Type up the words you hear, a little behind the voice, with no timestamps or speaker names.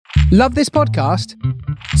Love this podcast?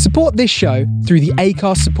 Support this show through the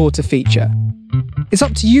Acast supporter feature. It's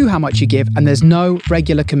up to you how much you give, and there's no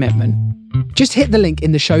regular commitment. Just hit the link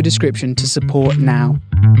in the show description to support now.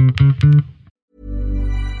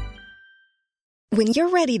 When you're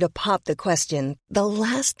ready to pop the question, the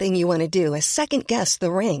last thing you want to do is second-guess the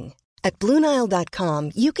ring. At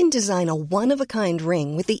BlueNile.com, you can design a one-of-a-kind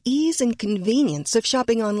ring with the ease and convenience of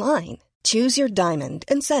shopping online. Choose your diamond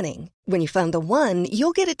and setting. When you find the one,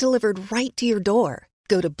 you'll get it delivered right to your door.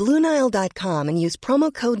 Go to BlueNile.com and use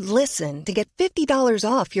promo code LISTEN to get $50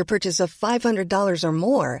 off your purchase of $500 or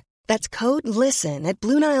more. That's code LISTEN at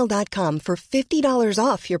BlueNile.com for $50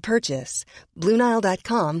 off your purchase.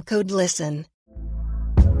 BlueNile.com, code LISTEN.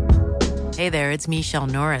 Hey there, it's Michelle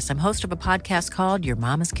Norris. I'm host of a podcast called Your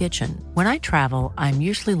Mama's Kitchen. When I travel, I'm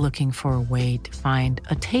usually looking for a way to find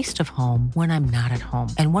a taste of home when I'm not at home.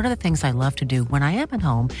 And one of the things I love to do when I am at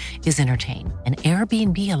home is entertain. And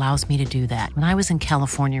Airbnb allows me to do that. When I was in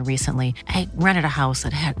California recently, I rented a house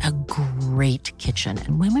that had a great kitchen.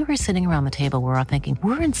 And when we were sitting around the table, we were all thinking,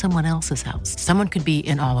 we're in someone else's house. Someone could be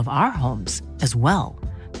in all of our homes as well.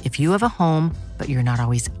 If you have a home, but you're not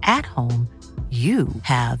always at home, you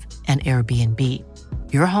have an Airbnb.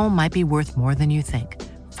 Your home might be worth more than you think.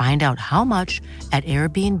 Find out how much at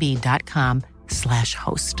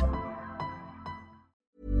airbnb.com/host.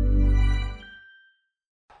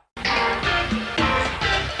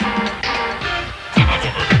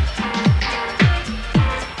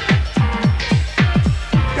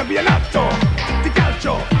 Campionato di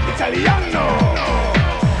calcio italiano.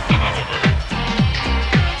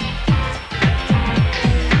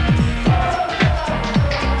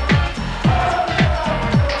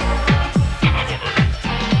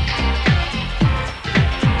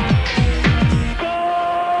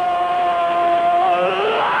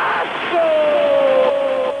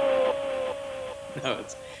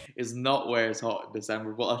 Is not where it's hot in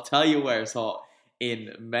December, but I'll tell you where it's hot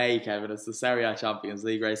in May, Kevin. It's the Serie A Champions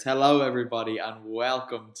League race. Hello, everybody, and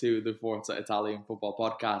welcome to the Forza Italian Football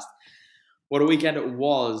Podcast. What a weekend it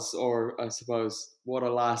was, or I suppose, what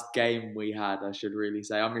a last game we had, I should really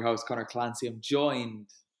say. I'm your host, Connor Clancy. I'm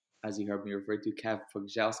joined, as you heard me refer to, Kev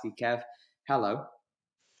Pogzelski. Kev, hello.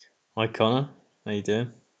 Hi, Connor. How you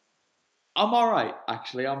doing? I'm all right,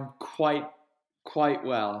 actually. I'm quite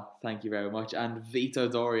well, thank you very much. And Vito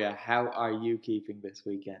Doria, how are you keeping this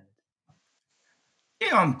weekend?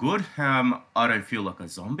 Yeah, I'm good. I don't feel like a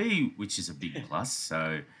zombie, which is a big plus.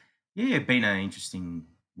 So, yeah, been an interesting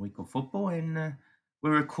week of football, and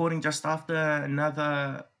we're recording just after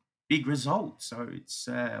another big result. So it's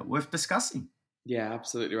worth discussing. Yeah,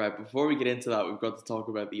 absolutely right. Before we get into that, we've got to talk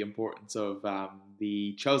about the importance of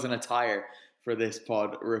the chosen attire for this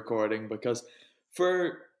pod recording, because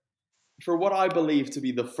for what I believe to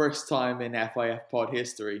be the first time in FIF pod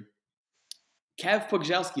history, Kev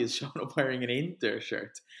Pogzelski has shown up wearing an Inter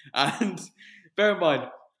shirt. And bear in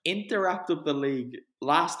mind, Inter wrapped up the league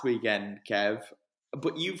last weekend, Kev,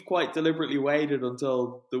 but you've quite deliberately waited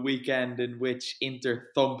until the weekend in which Inter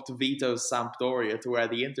thumped Vito's Sampdoria to wear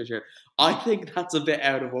the Inter shirt. I think that's a bit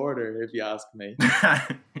out of order, if you ask me.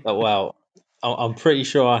 Oh, well, I'm pretty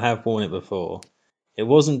sure I have worn it before. It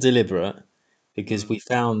wasn't deliberate, because we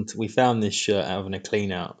found this shirt out of a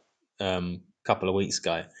clean out a couple of weeks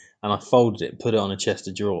ago, and I folded it, put it on a chest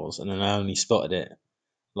of drawers, and then I only spotted it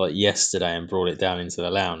like yesterday and brought it down into the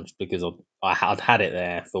lounge because I'd had it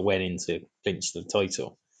there for when Inter clinched the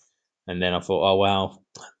title, and then I thought, oh well,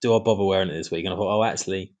 do I bother wearing it this week? And I thought, oh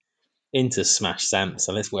actually, Inter smashed Samp,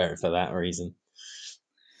 so let's wear it for that reason.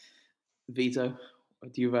 Vito,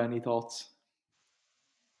 do you have any thoughts?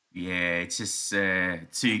 Yeah, it's just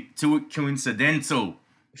too coincidental.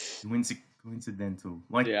 Coincidental.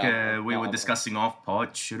 Like we were discussing off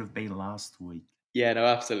pod, should have been last week. Yeah, no,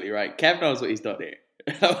 absolutely right. Kev knows what he's done here.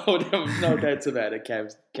 No doubts about it.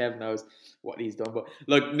 Kev knows what he's done. But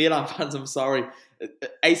look, Milan fans, I'm sorry.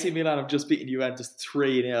 AC Milan have just beaten Juventus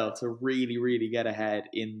 3-0 to really, really get ahead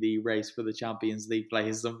in the race for the Champions League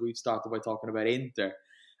places. And we've started by talking about Inter.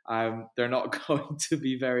 They're not going to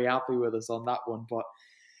be very happy with us on that one. But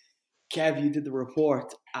Kev, you did the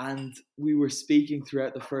report, and we were speaking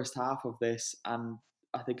throughout the first half of this, and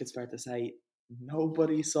I think it's fair to say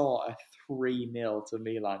nobody saw a 3-0 to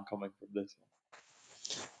Milan coming from this one.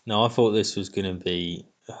 No, I thought this was going to be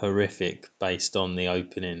horrific based on the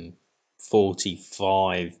opening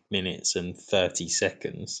 45 minutes and 30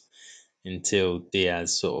 seconds until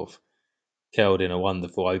Diaz sort of curled in a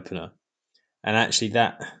wonderful opener. And actually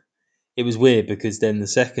it was weird because then the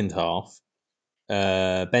second half,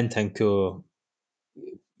 Bentancur,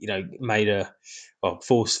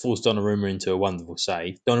 forced Donnarumma into a wonderful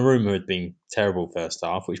save. Donnarumma had been terrible first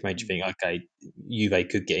half, which made you think, okay, Juve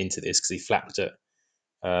could get into this because he flapped at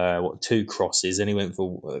 2 crosses, and he went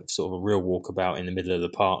for sort of a real walkabout in the middle of the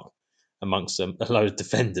park amongst a load of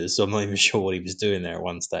defenders. So I'm not even sure what he was doing there at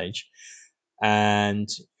one stage. And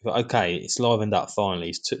okay, it's livened up finally.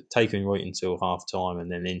 It's taken right until half time,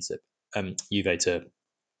 and then into Juve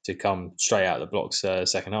to come straight out of the blocks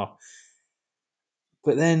second half.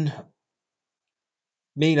 But then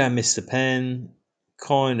Milan missed the pen,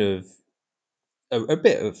 kind of a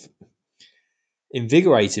bit of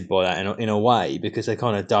invigorated by that in a way, because they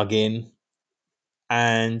kind of dug in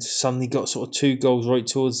and suddenly got sort of 2 goals right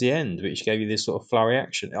towards the end, which gave you this sort of flurry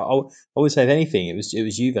action. I would say, if anything, it was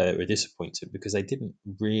Juve that were disappointed because they didn't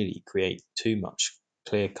really create too much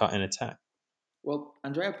clear cut in attack. Well,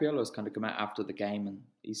 Andrea Pirlo's kind of come out after the game and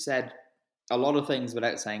he said a lot of things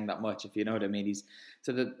without saying that much, if you know what I mean. He's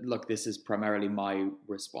said that, look, this is primarily my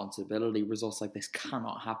responsibility. Results like this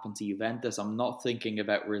cannot happen to Juventus. I'm not thinking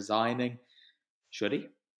about resigning. Should he?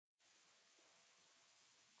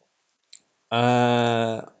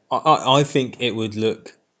 I think it would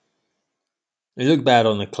look bad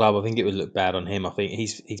on the club. I think it would look bad on him. I think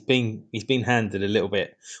he's been handed a little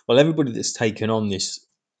bit. Well, everybody that's taken on this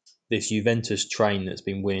Juventus train that's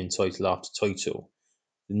been winning title after title,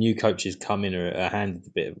 the new coaches come in are handed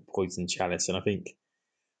a bit of a poison chalice, and I think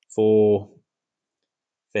for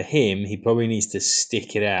him, he probably needs to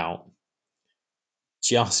stick it out,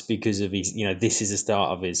 just because of his, this is the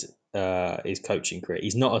start of his coaching career.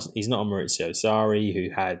 He's not a Maurizio Sarri who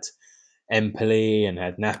had Empoli and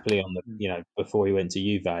had Napoli on the before he went to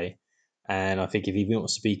Juve. And I think if he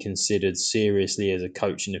wants to be considered seriously as a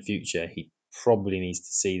coach in the future, he probably needs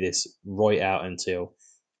to see this right out until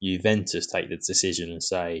Juventus take the decision and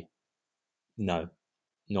say, no,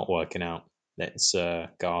 not working out. Let's go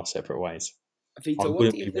our separate ways. Vito,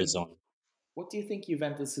 what do you think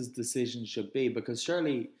Juventus's decision should be? Because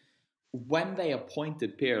surely when they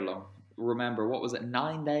appointed Pirlo, remember, what was it,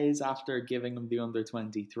 9 days after giving him the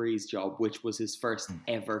under-23s job, which was his first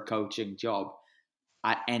ever coaching job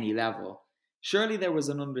at any level, surely there was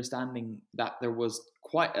an understanding that there was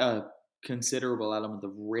quite a considerable element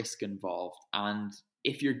of risk involved. And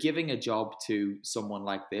if you're giving a job to someone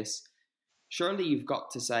like this, surely you've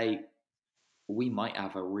got to say, we might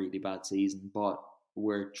have a really bad season, but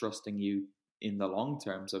we're trusting you in the long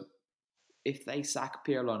term. So if they sack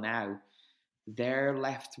Pirlo now, they're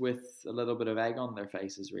left with a little bit of egg on their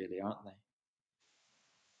faces, really, aren't they?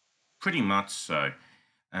 Pretty much so.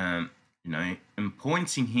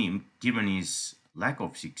 Appointing him, given his lack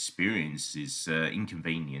of experience, is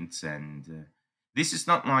inconvenient. And this is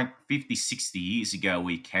not like 50, 60 years ago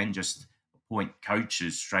where you can just appoint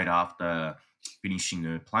coaches straight after finishing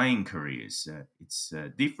their playing careers. It's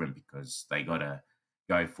different because they got to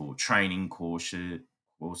go for training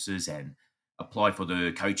courses and apply for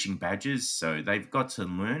the coaching badges. So they've got to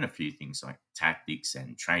learn a few things like tactics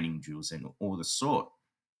and training drills and all the sort.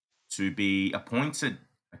 To be appointed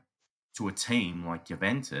to a team like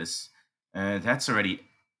Juventus, that's already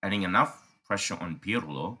adding enough pressure on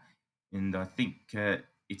Pirlo. And I think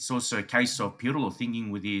it's also a case of Pirlo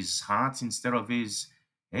thinking with his heart instead of his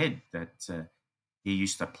head, that he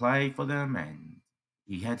used to play for them and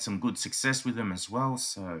he had some good success with them as well.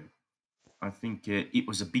 So I think it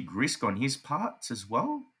was a big risk on his part as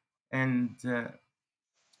well. And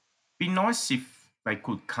be nice if they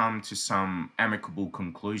could come to some amicable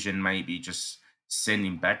conclusion, maybe just send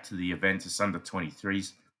him back to the Juventus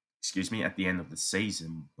under-23s, at the end of the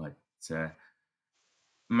season. But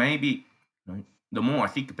maybe, the more I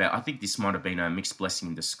think about it, I think this might have been a mixed blessing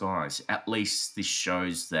in disguise. At least this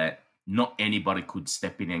shows that not anybody could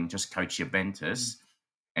step in and just coach Juventus.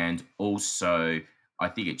 And also, I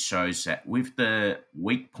think it shows that with the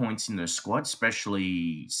weak points in the squad,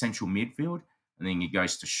 especially central midfield, I think it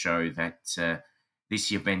goes to show that this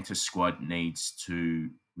Juventus squad needs to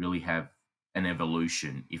really have an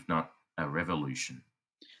evolution, if not a revolution.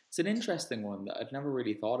 It's an interesting one that I've never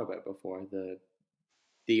really thought about before.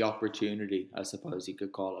 The opportunity, I suppose you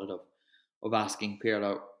could call it, of asking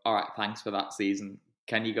Pirlo, all right, thanks for that season.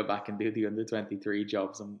 Can you go back and do the under-23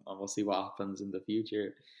 jobs and we'll see what happens in the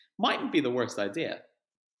future? Mightn't be the worst idea.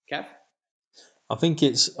 Kev? I think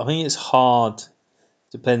it's hard,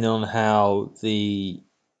 depending on how the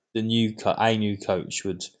new coach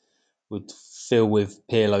would feel with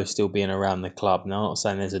Pirlo still being around the club. Now, I'm not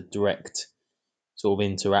saying there's a direct sort of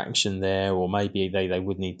interaction there, or maybe they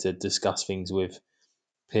would need to discuss things with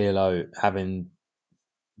Pirlo having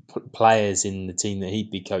players in the team that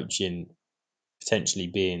he'd be coaching potentially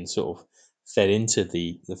being sort of fed into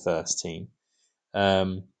the first team.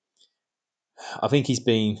 I think it's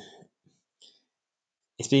been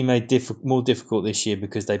made more difficult this year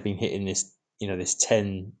because they've been hitting this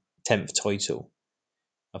 10th title.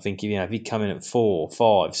 I think if you come in at 4,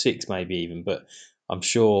 5, 6, maybe even, but I'm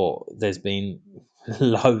sure there's been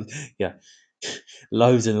loads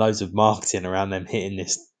and loads of marketing around them hitting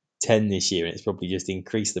this 10 this year, and it's probably just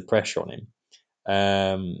increased the pressure on him.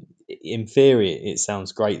 In theory, it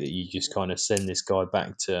sounds great that you just kind of send this guy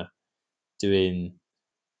back to doing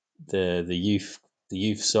the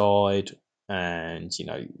youth side, and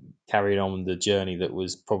carrying on the journey that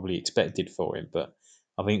was probably expected for him. But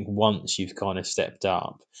I think once you've kind of stepped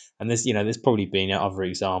up, and there's probably been other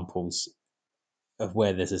examples of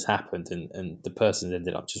where this has happened, and the person's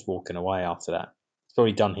ended up just walking away after that. It's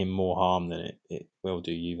probably done him more harm than it will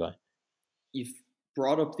do Juve. You've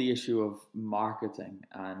brought up the issue of marketing,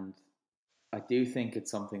 and I do think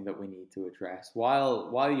it's something that we need to address.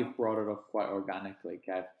 While you've brought it up quite organically,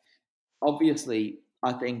 Kev, obviously,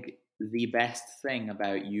 I think the best thing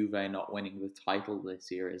about Juve not winning the title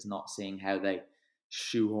this year is not seeing how they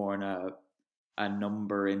shoehorn a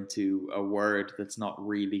number into a word that's not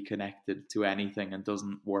really connected to anything and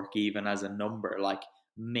doesn't work even as a number, like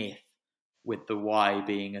myth, with the Y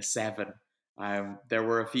being a 7. There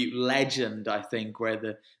were a few legend, I think,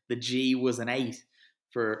 where the G was an 8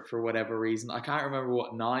 for whatever reason. I can't remember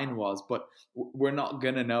what 9 was, but we're not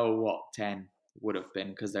going to know what 10 would have been,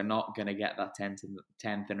 because they're not going to get that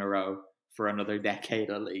 10th in a row for another decade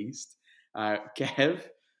at least. Kev?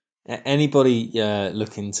 Anybody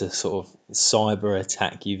looking to sort of cyber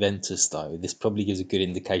attack Juventus, though, this probably gives a good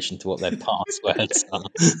indication to what their passwords are.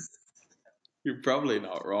 You're probably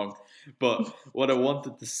not wrong. But what I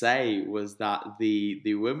wanted to say was that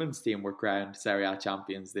the women's team were crowned Serie A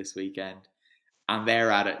champions this weekend, and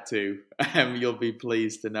they're at it too. You'll be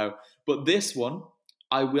pleased to know. But this one,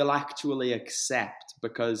 I will actually accept,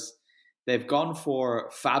 because they've gone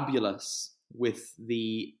for fabulous, with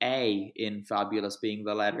the A in fabulous being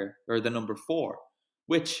the letter, or the number 4,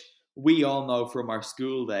 which we all know from our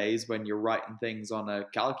school days when you're writing things on a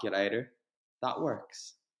calculator, that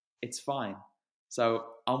works. It's fine. So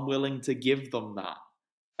I'm willing to give them that.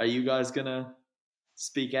 Are you guys going to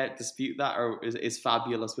speak out, dispute that, or is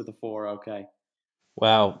fabulous with a 4 okay?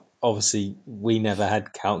 Well, obviously, we never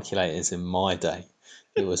had calculators in my day.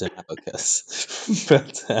 It was an abacus.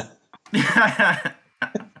 But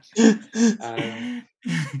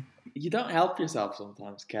you don't help yourself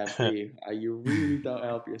sometimes, Kev, do you? You really don't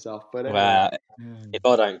help yourself. But anyway, well, if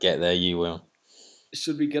I don't get there, you will.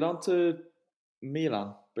 Should we get on to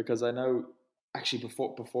Milan? Because I know, actually,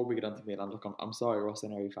 before we get on to Milan, look, I'm sorry,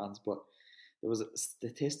 Rossoneri fans, but there was a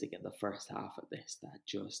statistic in the first half of this that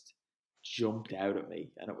just jumped out at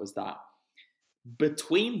me, and it was that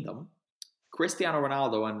between them, Cristiano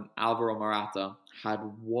Ronaldo and Alvaro Morata had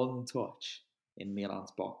 1 touch in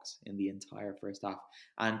Milan's box in the entire first half.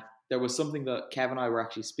 And there was something that Kev and I were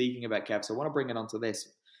actually speaking about, Kev, so I want to bring it onto this.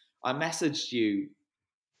 I messaged you,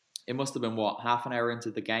 it must have been, half an hour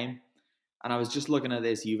into the game, and I was just looking at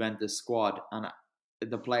this Juventus squad and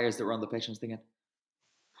the players that were on the pitch, and I was thinking,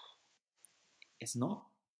 it's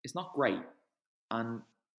not great. And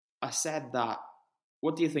I said that,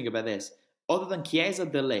 what do you think about this? Other than Chiesa,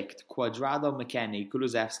 De Ligt, Cuadrado, McKennie,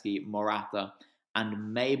 Kulusevski, Morata,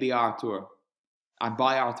 and maybe Arthur, and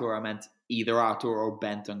by Arthur I meant either Arthur or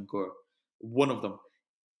Bentancur, one of them,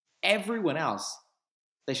 everyone else,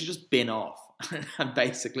 they should just bin off and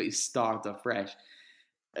basically start afresh.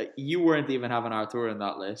 You weren't even having Arthur in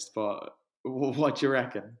that list, but what do you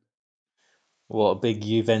reckon? What a big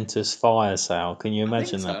Juventus fire sale. Can you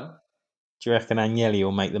imagine that? So. Do you reckon Agnelli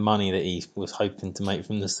will make the money that he was hoping to make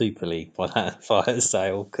from the Super League by that fire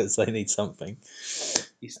sale, because they need something?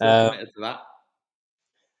 He's still committed to that.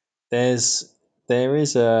 There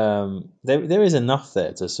is enough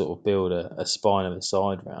there to sort of build a spine of a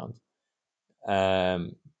side round.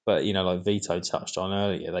 But like Vito touched on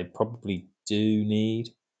earlier, they probably do need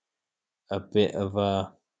a bit of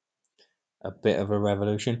a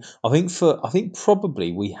revolution. I think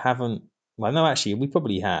probably we haven't. Well, no, actually, we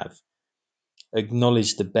probably have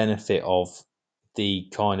acknowledged the benefit of the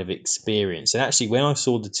kind of experience. And actually, when I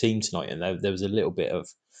saw the team tonight, and there was a little bit of,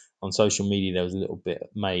 on social media, there was a little bit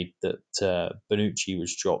made that Bonucci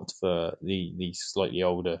was dropped for the slightly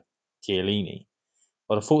older Chiellini.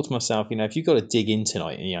 But I thought to myself, if you've got to dig in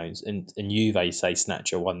tonight, and Juve say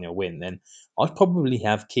snatch a 1-0 win, then I'd probably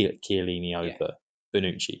have Chiellini over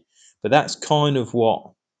Bonucci. But that's kind of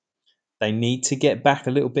what they need to get back,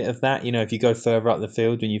 a little bit of that. If you go further up the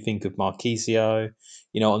field, when you think of Marchisio,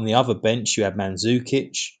 on the other bench, you had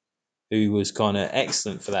Mandzukic, who was kind of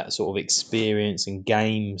excellent for that sort of experience and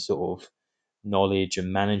game sort of knowledge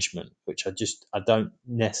and management, which I don't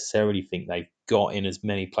necessarily think they've got in as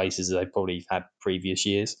many places as they probably had previous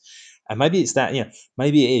years. And maybe it's that,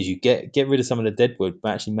 maybe it is you get rid of some of the deadwood,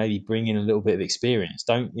 but actually maybe bring in a little bit of experience.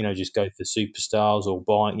 Don't, just go for superstars or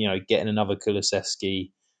buy, getting another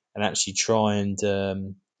Kulusevski and actually try and,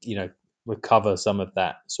 recover some of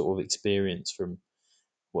that sort of experience from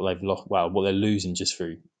what they've lost, what they're losing just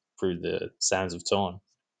through the sands of time.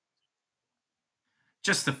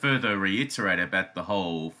 Just to further reiterate about the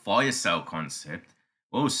whole fire sale concept,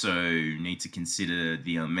 also need to consider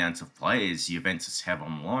the amount of players Juventus have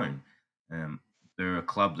on loan. They're a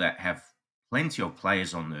club that have plenty of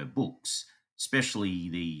players on their books, especially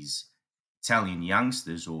these Italian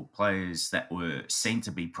youngsters or players that were seen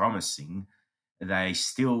to be promising. They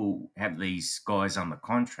still have these guys under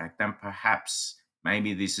contract, and perhaps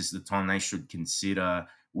maybe this is the time they should consider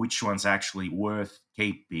which one's actually worth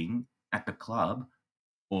keeping at the club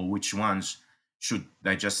or which ones should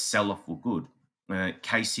they just sell off for good.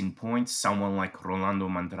 Case in point, someone like Rolando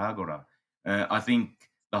Mandragora. I think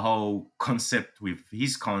the whole concept with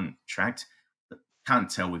his contract, can't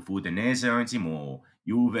tell if Udinese owns him or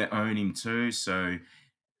Juve own him too, so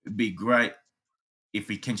it'd be great if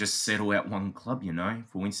he can just settle out one club,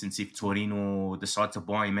 For instance, if Torino decide to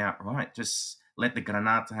buy him outright, just let the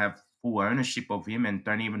Granata have full ownership of him and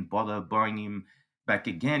don't even bother buying him back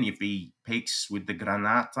again. If he peaks with the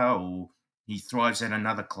Granata or he thrives at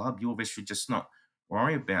another club, Juve should just not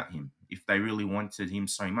worry about him. If they really wanted him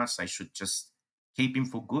so much, they should just keep him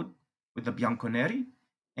for good with the Bianconeri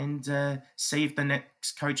and see if the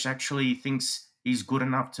next coach actually thinks he's good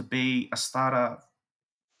enough to be a starter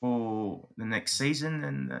for the next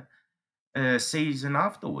season and season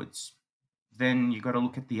afterwards. Then you got to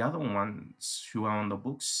look at the other ones who are on the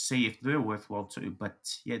books, see if they're worthwhile too.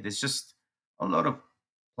 But yeah, there's just a lot of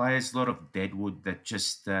players, a lot of deadwood that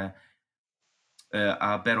just are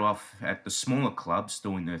better off at the smaller clubs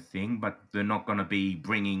doing their thing, but they're not going to be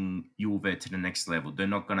bringing Juve to the next level. They're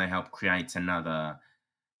not going to help create another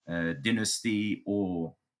dynasty,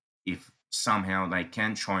 or if somehow they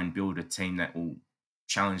can try and build a team that will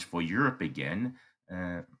challenge for Europe again,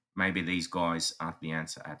 maybe these guys aren't the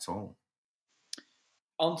answer at all.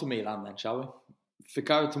 On to Milan then, shall we?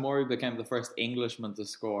 Fikayo Tomori became the first Englishman to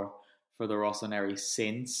score for the Rossoneri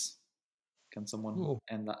since. Can someone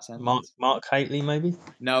end that sentence? Mark Hateley, maybe?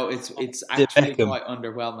 No, it's actually quite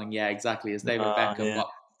underwhelming. Yeah, exactly. It's David Beckham, yeah. But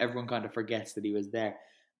everyone kind of forgets that he was there.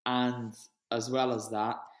 And as well as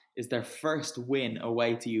that, is their first win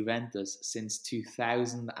away to Juventus since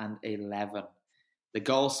 2011. The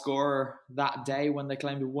goal scorer that day when they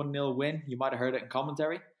claimed a 1-0 win, you might have heard it in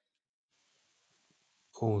commentary.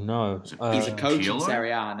 Oh, no. He's a coach in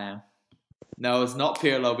Serie A now. No, it's not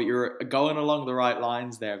Pirlo, but you're going along the right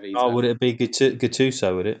lines there, Vito. Oh, would it be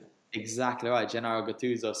Gattuso, would it? Exactly right, Gennaro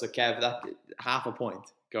Gattuso. So, Kev, that half a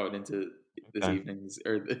point going into this evening's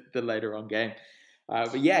or the later on game.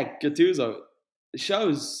 But yeah, Gattuso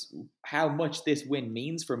shows how much this win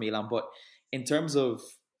means for Milan. But in terms of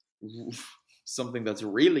something that's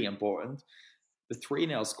really important, the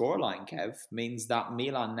 3-0 scoreline, Kev, means that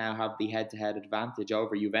Milan now have the head-to-head advantage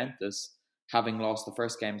over Juventus, having lost the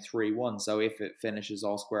first game 3-1. So if it finishes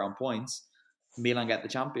all square on points, Milan get the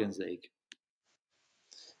Champions League.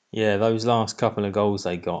 Yeah, those last couple of goals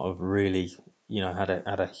they got have really, had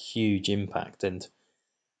a huge impact. And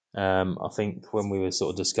I think when we were sort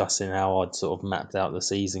of discussing how I'd sort of mapped out the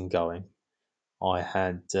season going, I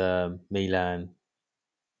had Milan,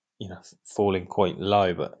 falling quite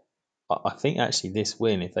low. But I think actually this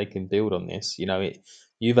win, if they can build on this,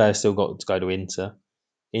 Juve have still got to go to Inter.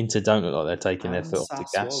 Inter don't look like they're taking their foot off the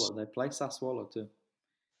gas. They play Sassuolo too.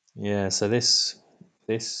 Yeah, so this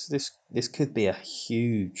could be a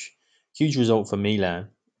huge result for Milan,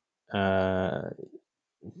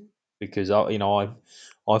 because I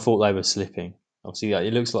thought they were slipping. Obviously,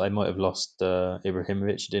 it looks like they might have lost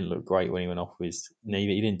Ibrahimovic. It didn't look great when he went off with his knee.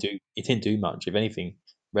 He didn't do much. If anything,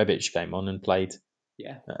 Rebic came on and played.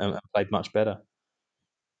 Yeah, and played much better.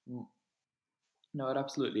 No, I'd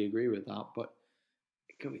absolutely agree with that. But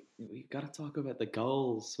we've got to talk about the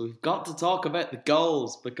goals. We've got to talk about the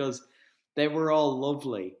goals because they were all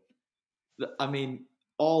lovely. I mean,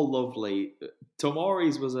 all lovely.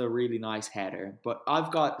 Tomori's was a really nice header, but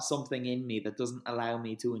I've got something in me that doesn't allow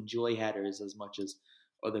me to enjoy headers as much as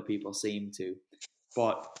other people seem to.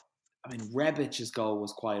 But, I mean, Rebic's goal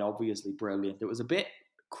was quite obviously brilliant. It was a bit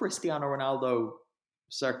Cristiano Ronaldo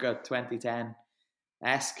circa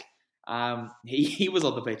 2010-esque. He was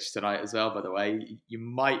on the pitch tonight as well, by the way. You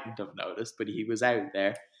mightn't have noticed, but he was out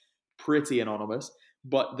there, pretty anonymous.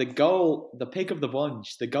 But the pick of the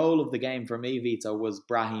bunch, the goal of the game for me, Vito, was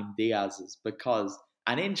Brahim Diaz's, because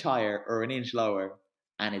an inch higher or an inch lower,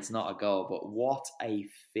 and it's not a goal. But what a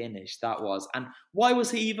finish that was. And why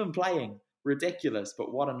was he even playing? Ridiculous,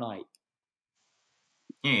 but what a night.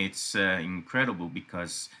 Yeah, it's incredible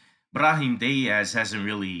because Brahim Diaz hasn't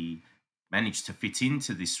really managed to fit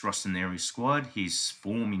into this Rossoneri squad. His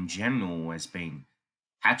form in general has been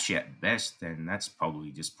patchy at best, and that's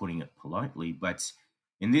probably just putting it politely. But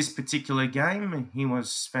in this particular game, he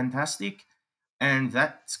was fantastic, and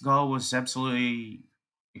that goal was absolutely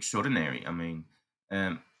extraordinary. I mean,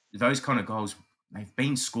 those kind of goals, they've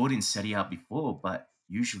been scored in Serie A before, but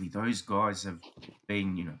usually those guys have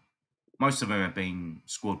been, most of them have been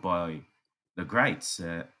scored by the greats.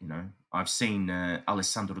 I've seen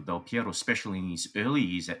Alessandro Del Piero, especially in his early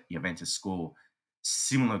years at Juventus, score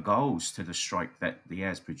similar goals to the strike that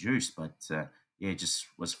Diaz produced. But it just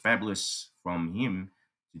was fabulous from him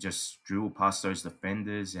to just drill past those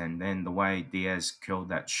defenders, and then the way Diaz curled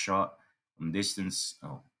that shot from distance.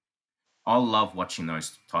 Oh, I love watching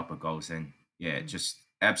those type of goals, and just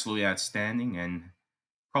absolutely outstanding, and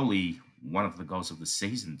probably one of the goals of the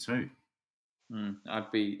season too.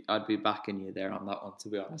 I'd be backing you there on that one, to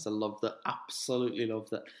be honest. I loved it, absolutely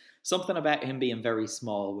loved it. Something about him being very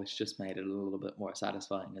small, which just made it a little bit more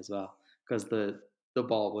satisfying as well, because the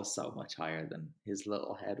ball was so much higher than his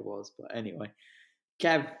little head was. But anyway,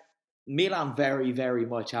 Kev, Milan very, very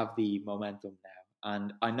much have the momentum now,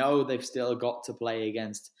 and I know they've still got to play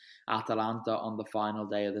against Atalanta on the final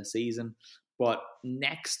day of the season, but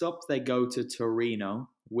next up they go to Torino,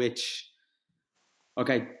 which,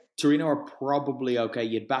 okay, Torino are probably okay.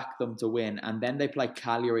 You'd back them to win. And then they play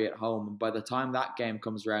Cagliari at home. And by the time that game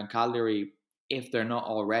comes around, Cagliari, if they're not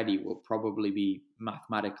already, will probably be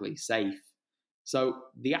mathematically safe. So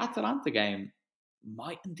the Atalanta game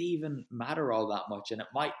mightn't even matter all that much. And it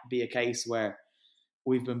might be a case where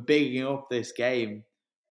we've been bigging up this game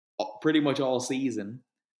pretty much all season.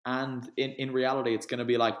 And in reality, it's going to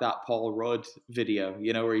be like that Paul Rudd video,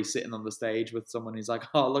 where he's sitting on the stage with someone who's like,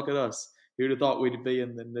 oh, look at us. Who'd have thought we'd be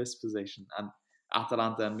in this position? And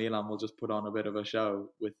Atalanta and Milan will just put on a bit of a show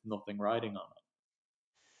with nothing riding on it.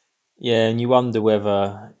 Yeah, and you wonder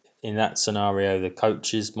whether in that scenario the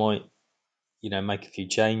coaches might, make a few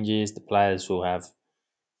changes. The players will have,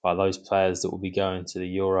 those players that will be going to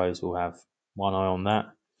the Euros will have one eye on that.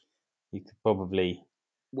 You could probably...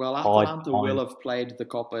 Well, Atalanta will have played the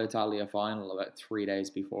Coppa Italia final about 3 days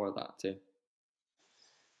before that too.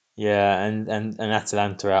 Yeah, and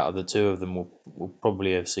Atalanta, out of the two of them, will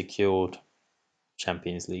probably have secured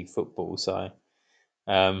Champions League football. So,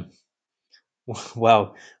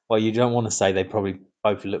 well, you don't want to say they probably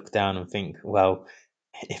both look down and think, well,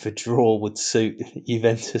 if a draw would suit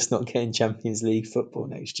Juventus not getting Champions League football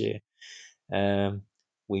next year,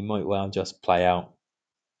 we might well just play out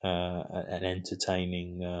an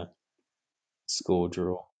entertaining score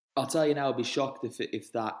draw. I'll tell you now, I'll be shocked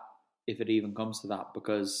if it even comes to that,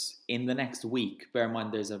 because in the next week, bear in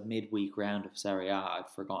mind there's a midweek round of Serie A. I'd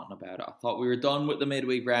forgotten about it. I thought we were done with the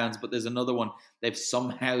midweek rounds, but there's another one. They've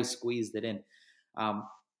somehow squeezed it in.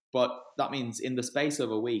 But that means in the space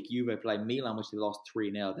of a week, Juve play Milan, which they lost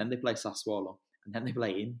 3-0. Then they play Sassuolo, and then they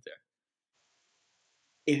play Inter.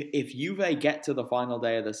 If Juve get to the final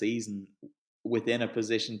day of the season within a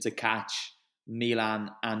position to catch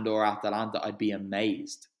Milan and or Atalanta, I'd be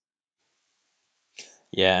amazed.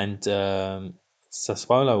 Yeah, and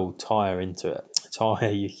Sassuolo will tire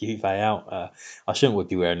Juve out. I shouldn't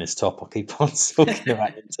be wearing this top. I keep on talking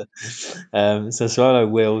about it.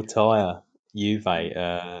 Sassuolo will tire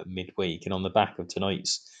Juve midweek, and on the back of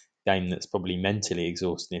tonight's game, that's probably mentally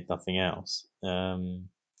exhausting if nothing else.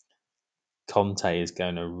 Conte is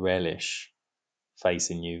going to relish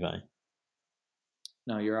facing Juve.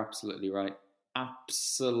 No, you're absolutely right.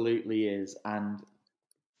 Absolutely is. And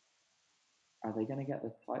are they going to get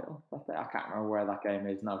the title? I can't remember where that game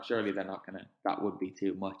is. No, surely they're not going to. That would be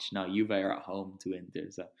too much. No, Juve are at home to Inter,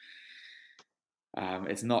 so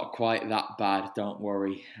it's not quite that bad. Don't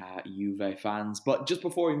worry, Juve fans. But just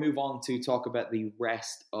before we move on to talk about the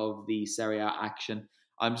rest of the Serie A action,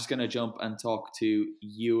 I'm just going to jump and talk to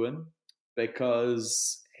Ewan,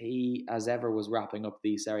 because he, as ever, was wrapping up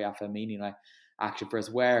the Serie A Femminile action for us,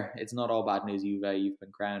 where it's not all bad news, Juve. You've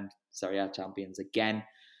been crowned Serie A champions again.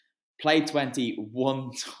 Played 20,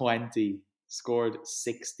 won 20, scored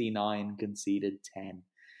 69, conceded 10.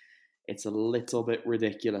 It's a little bit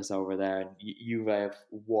ridiculous over there, and Juve have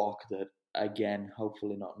walked it again.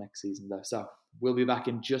 Hopefully not next season, though. So we'll be back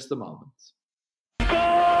in just a moment.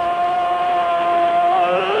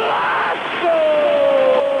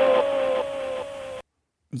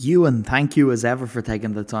 Ewan, thank you as ever for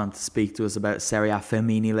taking the time to speak to us about Serie A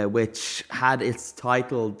Femminile, which had its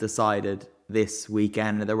title decided this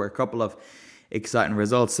weekend. There were a couple of exciting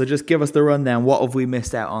results. So just give us the rundown. What have we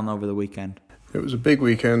missed out on over the weekend? It was a big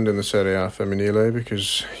weekend in the Serie A Femminile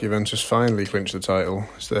because Juventus finally clinched the title.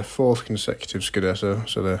 It's their 4th consecutive Scudetto,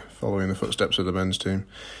 so they're following the footsteps of the men's team.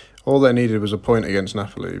 All they needed was a point against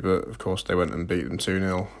Napoli, but of course they went and beat them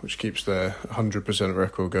 2-0, which keeps their 100%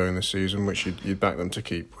 record going this season, which you'd back them to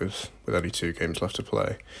keep with only 2 games left to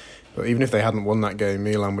play. But even if they hadn't won that game,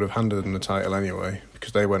 Milan would have handed them the title anyway,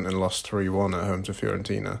 because they went and lost 3-1 at home to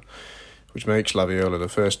Fiorentina, which makes La Viola the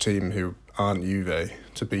first team who aren't Juve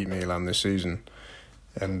to beat Milan this season.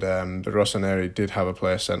 And the Rossoneri did have a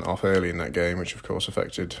player sent off early in that game, which of course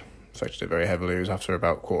affected it very heavily. It was after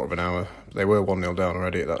about a quarter of an hour. They were 1-0 down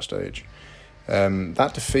already at that stage.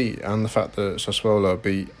 That defeat and the fact that Sassuolo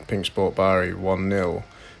beat Pink Sport Bari 1-0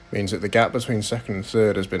 means that the gap between second and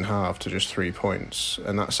third has been halved to just 3 points.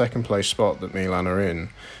 And that second place spot that Milan are in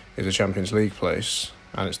is a Champions League place,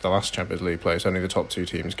 and it's the last Champions League place. Only the top 2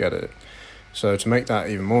 teams get it. So to make that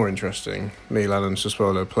even more interesting, Milan and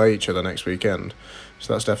Sassuolo play each other next weekend.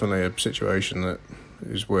 So that's definitely a situation that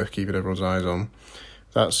is worth keeping everyone's eyes on.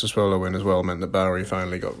 That Sassuolo win as well meant that Bari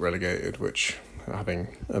finally got relegated, which,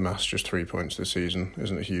 having amassed just 3 points this season,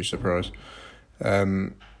 isn't a huge surprise.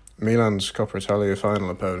 Milan's Coppa Italia final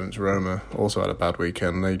opponents, Roma, also had a bad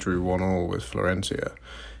weekend. They drew 1-1 with Florentia.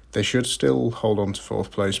 They should still hold on to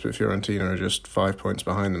 4th place, but Fiorentina are just 5 points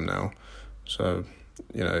behind them now. So,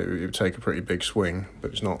 it would take a pretty big swing,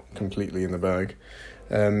 but it's not completely in the bag.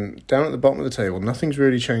 Down at the bottom of the table, nothing's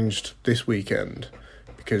really changed this weekend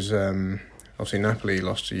because obviously Napoli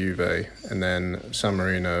lost to Juve, and then San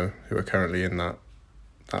Marino, who are currently in that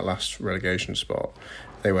last relegation spot,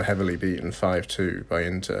 they were heavily beaten 5-2 by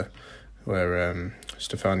Inter, where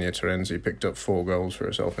Stefania Terenzi picked up 4 goals for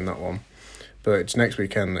herself in that one. But it's next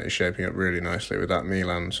weekend that is shaping up really nicely with that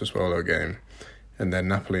Milan-Sassuolo game. And then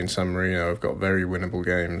Napoli and San Marino have got very winnable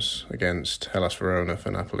games against Hellas Verona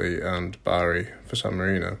for Napoli and Bari for San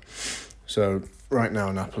Marino. So right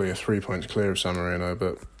now Napoli are 3 points clear of San Marino,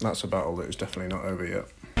 but that's a battle that is definitely not over yet.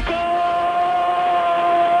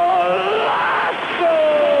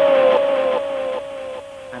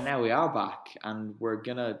 And now we are back, and we're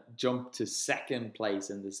going to jump to second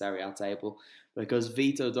place in the Serie A table because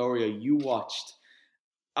Vito Doria, you watched...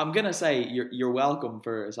 I'm going to say you're welcome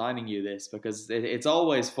for assigning you this because it's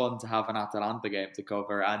always fun to have an Atalanta game to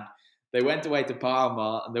cover. And they went away to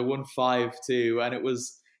Parma and they won 5-2. And it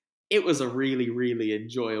was a really, really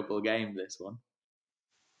enjoyable game, this one.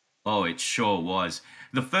 Oh, it sure was.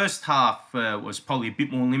 The first half was probably a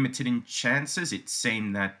bit more limited in chances. It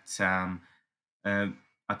seemed that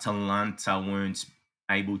Atalanta weren't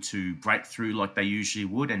able to break through like they usually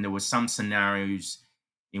would. And there were some scenarios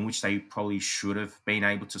in which they probably should have been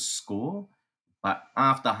able to score. But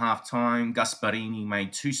after half-time, Gasparini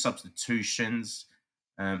made 2 substitutions.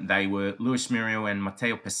 They were Luis Muriel and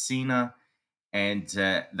Matteo Pessina, and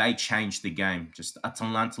they changed the game. Just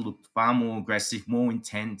Atalanta looked far more aggressive, more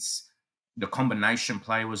intense. The combination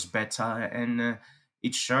play was better, and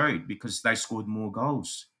it showed because they scored more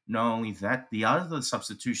goals. Not only that, the other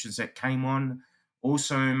substitutions that came on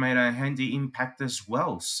also made a handy impact as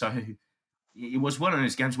well. So it was one of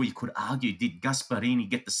those games where you could argue, did Gasparini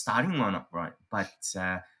get the starting lineup right? But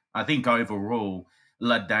I think overall,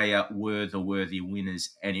 La Dea were the worthy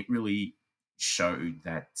winners, and it really showed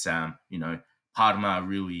that, Parma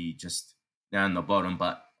really just down the bottom,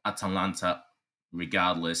 but Atalanta,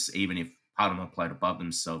 regardless, even if Parma played above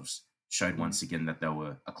themselves, showed once again that they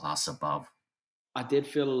were a class above. I did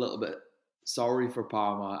feel a little bit sorry for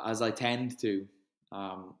Parma, as I tend to,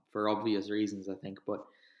 for obvious reasons, I think, but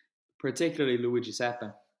particularly Luigi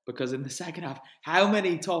Seppen, because in the second half, how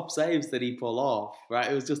many top saves did he pull off, right?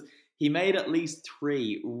 It was just, he made at least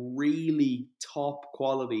 3 really top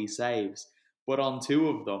quality saves, but on 2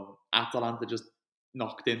 of them, Atalanta just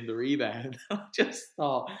knocked in the rebound. I just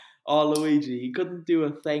thought, oh, Luigi, he couldn't do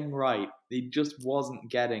a thing right. He just wasn't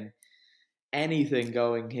getting anything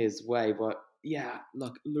going his way. But yeah,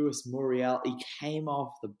 look, Luis Muriel, he came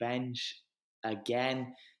off the bench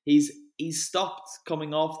again. He's stopped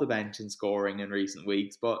coming off the bench and scoring in recent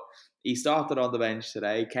weeks, but he started on the bench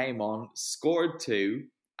today, came on, scored 2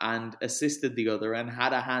 and assisted the other and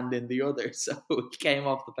had a hand in the other. So he came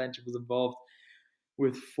off the bench and was involved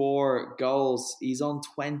with 4 goals. He's on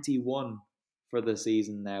 21 for the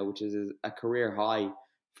season now, which is a career high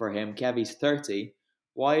for him. Kevy's 30.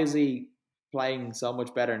 Why is he playing so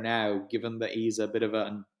much better now, given that he's a bit of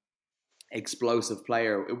an explosive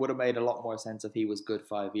player? It would have made a lot more sense if he was good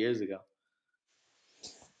 5 years ago.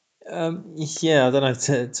 Yeah, I don't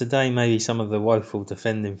know. Today, maybe some of the woeful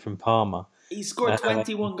defending from Parma. He scored Uh,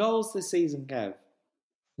 21 goals this season, Kev.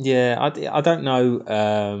 Yeah, I don't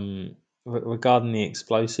know regarding the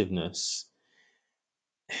explosiveness.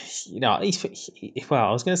 Well,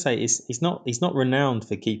 I was going to say he's not renowned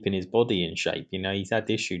for keeping his body in shape. He's had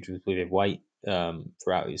issues with his weight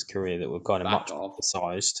throughout his career that were kind of Back much off.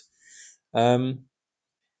 sized. I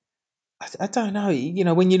don't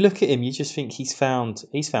know. When you look at him, you just think he's found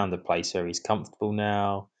a place where he's comfortable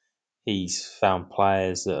now. He's found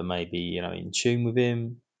players that are maybe in tune with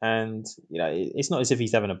him, and it's not as if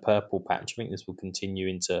he's having a purple patch. I think this will continue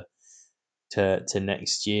into to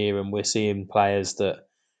next year, and we're seeing players that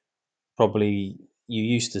probably you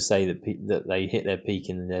used to say that they hit their peak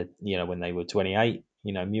in their when they were 28.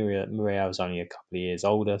 Muriel was only a couple of years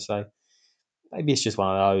older, so maybe it's just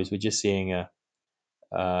one of those. We're just seeing a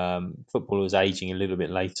footballers aging a little bit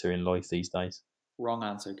later in life these days. Wrong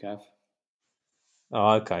answer, Kev.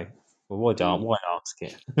 Oh, okay. Well, why ask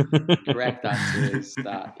it? Correct answer is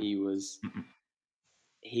that he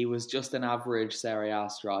was just an average Serie A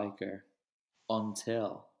striker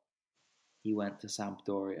until he went to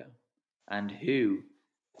Sampdoria. And who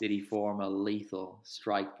did he form a lethal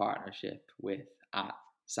strike partnership with at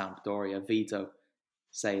Sampdoria? Vito,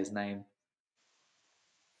 say his name.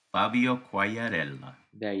 Fabio Quagliarella.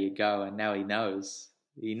 There you go. And now he knows.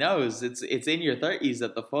 He knows it's in your 30s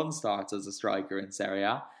that the fun starts as a striker in Serie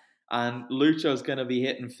A. And Lucho's going to be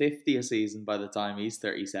hitting 50 a season by the time he's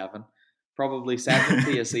 37. Probably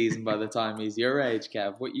 70 a season by the time he's your age,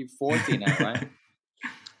 Kev. What, you 40 now, right?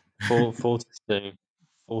 42.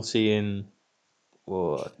 40 in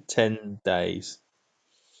 10 days.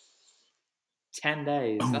 10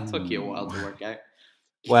 days. That took you a while to work out.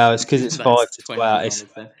 Well, it's because it's 5 to 2 hours.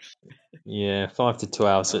 5 to 2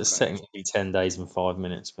 hours, so it's technically 10 days and 5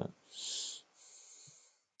 minutes. But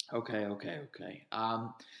okay.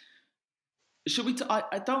 Should we?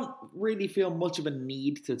 I don't really feel much of a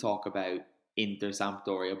need to talk about Inter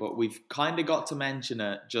Sampdoria, but we've kind of got to mention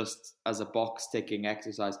it just as a box ticking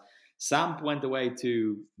exercise. Samp went away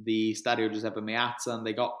to the Stadio Giuseppe Meazza and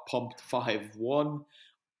they got pumped 5-1.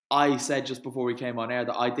 I said just before we came on air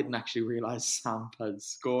that I didn't actually realise Samp had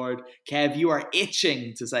scored. Kev, you are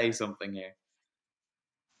itching to say something here.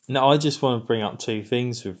 No, I just want to bring up two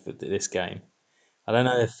things with this game. I don't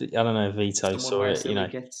know if Vito saw it.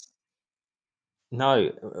 No,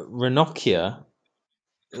 Ranocchia.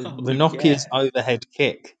 Ranocchia's overhead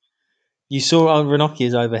kick. You saw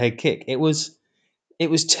Ranocchia's overhead kick. It was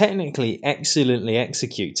technically excellently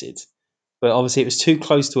executed, but obviously it was too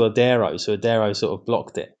close to Odero, so Odero sort of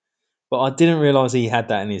blocked it. But I didn't realise he had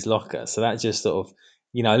that in his locker, so that just sort of,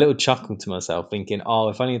 a little chuckle to myself, thinking, oh,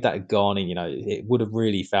 if only that had gone in, it would have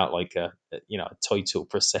really felt like a total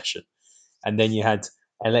procession. And then you had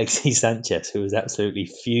Alexis Sanchez, who was absolutely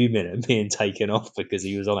fuming at being taken off because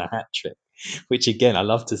he was on a hat trick. Which again, I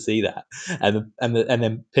love to see that. And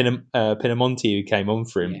then Pinamonti, who came on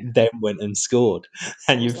for him, then went and scored.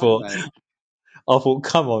 And you thought, I thought,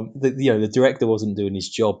 come on, the director wasn't doing his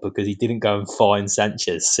job because he didn't go and find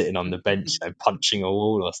Sanchez sitting on the bench, punching a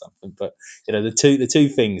wall or something. But the two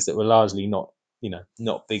things that were largely not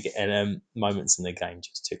big moments in the game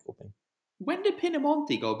just tickled me. When did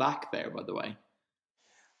Pinamonti go back there, by the way?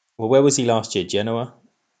 Well, where was he last year? Genoa?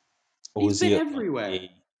 Or He's been everywhere.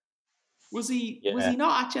 Was he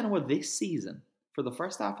not at Genoa this season for the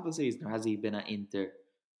first half of the season, or has he been at Inter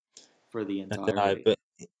for the entire? I don't know, but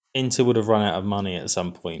Inter would have run out of money at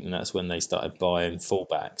some point, and that's when they started buying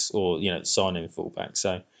fullbacks or signing fullbacks.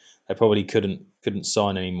 So they probably couldn't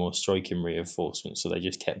sign any more striking reinforcements, so they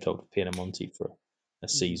just kept hold of Pinamonti for a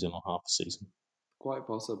season or half a season. Quite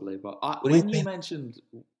possibly, but when you mentioned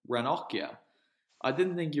Ranocchia, I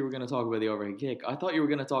didn't think you were going to talk about the overhead kick. I thought you were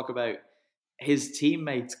going to talk about his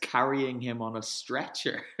teammates carrying him on a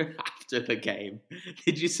stretcher after the game.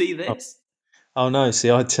 Did you see this? Oh no,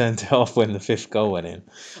 see, I turned it off when the fifth goal went in.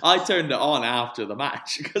 I turned it on after the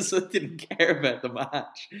match because I didn't care about the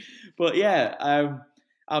match. But yeah,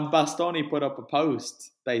 Bastoni put up a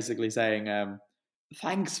post basically saying,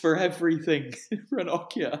 thanks for everything,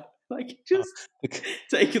 Ranocchia. Like, just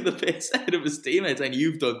taking the piss out of his teammates and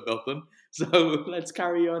you've done nothing. So let's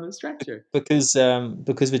carry on a stretcher. Because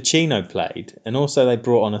Vecino played, and also they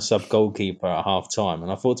brought on a sub goalkeeper at half time, and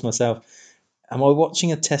I thought to myself, am I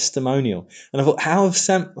watching a testimonial? And I thought, how have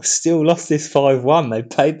Samp still lost this 5-1? They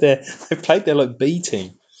played their like B team.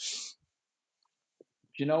 Do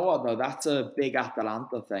you know what though? That's a big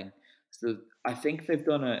Atalanta thing. So I think they've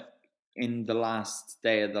done it in the last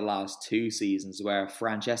day of the last two seasons, where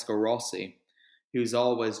Francesco Rossi, who's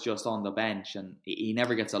always just on the bench and he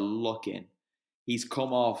never gets a look in, he's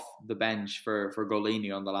come off the bench for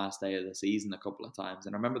Golini on the last day of the season a couple of times.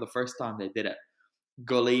 And I remember the first time they did it,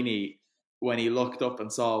 Golini, when he looked up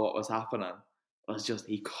and saw what was happening, was just,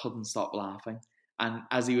 he couldn't stop laughing. And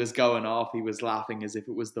as he was going off, he was laughing as if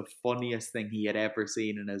it was the funniest thing he had ever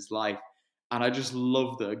seen in his life. And I just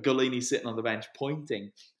loved it. Golini sitting on the bench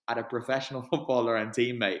pointing at a professional footballer and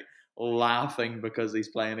teammate, laughing because he's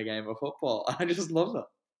playing a game of football. I just love it.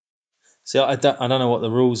 See, I don't know what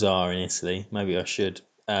the rules are in Italy. Maybe I should,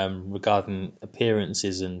 regarding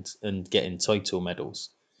appearances and getting title medals.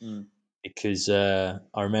 Because I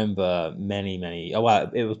remember many. Oh,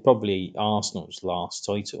 well, it was probably Arsenal's last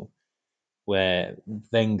title, where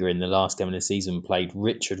Wenger in the last game of the season played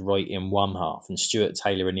Richard Wright in one half and Stuart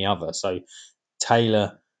Taylor in the other. So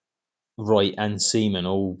Taylor, Wright, and Seaman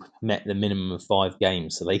all met the minimum of 5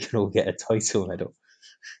 games, so they could all get a title medal.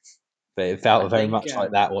 But it felt very much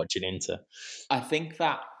like that watching Inter. I think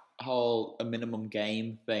that whole a minimum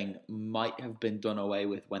game thing might have been done away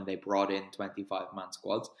with when they brought in 25-man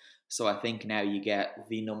squads. So I think now you get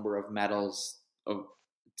the number of medals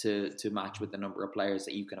to match with the number of players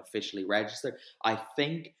that you can officially register. I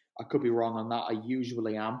think, I could be wrong on that. I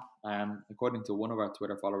usually am. According to one of our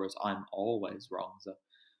Twitter followers, I'm always wrong. So I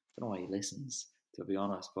don't know why he listens, to be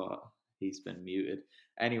honest, but he's been muted.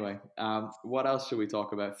 Anyway, what else should we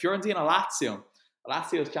talk about? Fiorentina Lazio.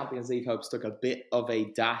 Lazio's Champions League hopes took a bit of a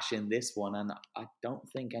dash in this one, and I don't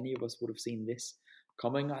think any of us would have seen this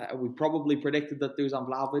coming. We probably predicted that Dusan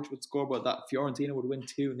Vlahovic would score, but that Fiorentina would win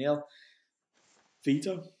 2-0.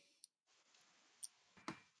 Vito?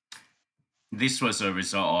 This was a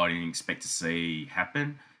result I didn't expect to see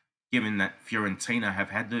happen, given that Fiorentina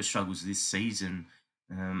have had those struggles this season,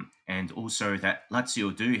 and also that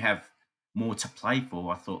Lazio do have more to play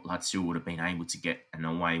for. I thought Lazio would have been able to get an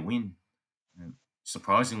away win.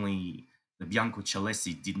 Surprisingly, the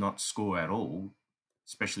Biancocelesti did not score at all,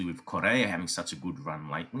 especially with Correa having such a good run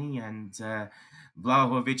lately. And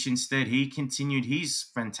Vlahovic, instead, he continued his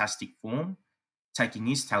fantastic form, taking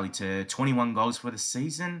his tally to 21 goals for the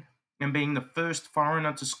season and being the first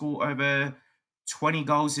foreigner to score over 20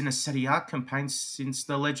 goals in a Serie A campaign since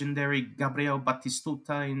the legendary Gabriel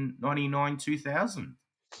Batistuta in 99-2000.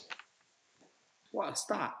 What a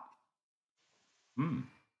stat.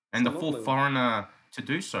 And the fourth foreigner to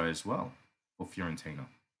do so as well for Fiorentina.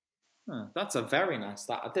 That's a very nice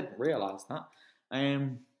stat. I didn't realise that.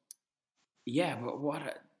 Yeah, but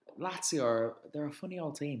Lazio, they're a funny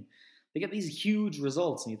old team. They get these huge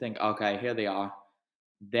results and you think, okay, here they are.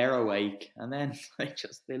 They're awake. And then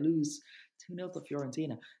they lose 2-0 to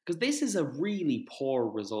Fiorentina. Because this is a really poor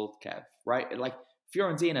result, Kev, right? Like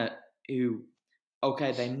Fiorentina, who,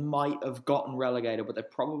 okay, they might have gotten relegated, but they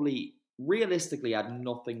probably realistically had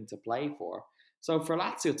nothing to play for. So for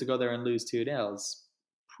Lazio to go there and lose 2-0 is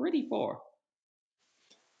pretty poor.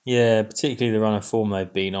 Yeah, particularly the run of form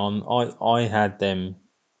they've been on. I had them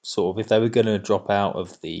sort of, if they were going to drop out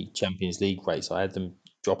of the Champions League race, I had them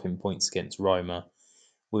dropping points against Roma,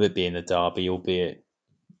 with it being the derby, albeit,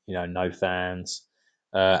 no fans,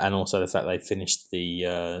 and also the fact they finished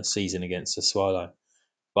the season against Sassuolo.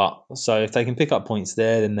 But so if they can pick up points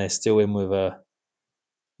there, then they're still in with a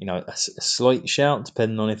slight shout,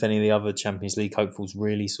 depending on if any of the other Champions League hopefuls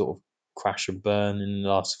really sort of crash and burn in the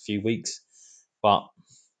last few weeks. But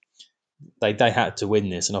they had to win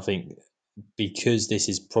this, and I think because this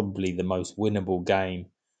is probably the most winnable game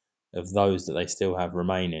of those that they still have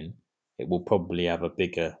remaining, it will probably have a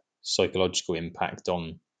bigger psychological impact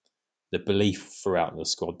on the belief throughout the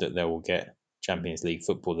squad that they will get Champions League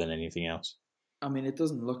football than anything else. I mean, it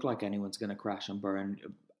doesn't look like anyone's going to crash and burn,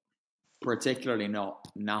 particularly not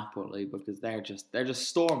Napoli, because they're just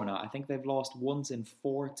storming it. I think they've lost once in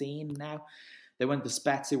 14 now. They went to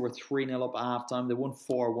Spezia, were 3-0 up at halftime. They won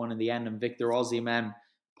 4-1 in the end, and Victor Osimhen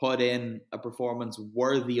put in a performance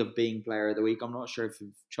worthy of being Player of the Week. I'm not sure if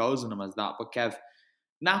you've chosen him as that, but Kev,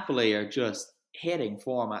 Napoli are just hitting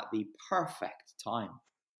form at the perfect time.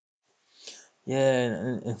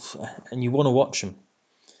 Yeah, and you want to watch them.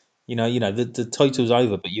 The title's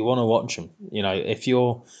over, but you want to watch them. If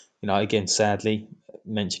you're, again, sadly,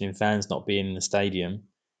 mentioning fans not being in the stadium,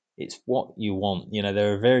 it's what you want.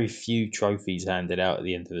 There are very few trophies handed out at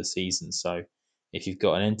the end of the season. So if you've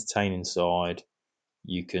got an entertaining side,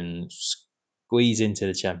 you can squeeze into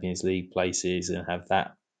the Champions League places and have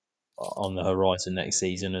that on the horizon next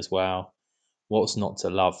season as well. What's not to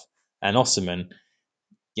love? And Osimhen,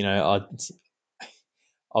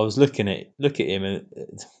 I was looking at him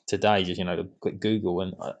today, just a quick Google,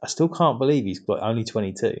 and I still can't believe he's only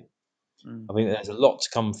 22. I think there's a lot to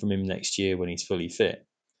come from him next year when he's fully fit,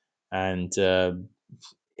 and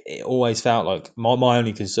it always felt like my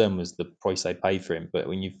only concern was the price they paid for him. But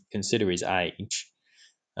when you consider his age,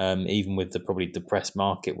 even with the probably depressed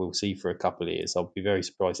market we'll see for a couple of years, I'll be very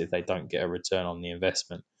surprised if they don't get a return on the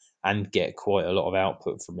investment and get quite a lot of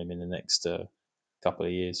output from him in the next couple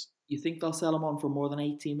of years. You think they'll sell him on for more than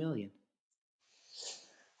 80 million?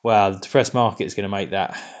 Well, the depressed market is going to make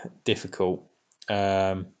that difficult.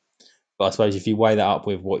 But I suppose if you weigh that up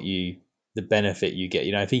with the benefit you get,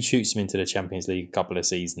 if he shoots him into the Champions League a couple of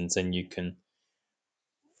seasons, then you can,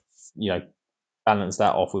 balance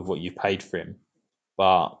that off with what you paid for him.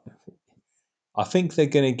 But I think they're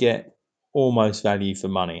going to get almost value for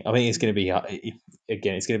money. I think it's going to be,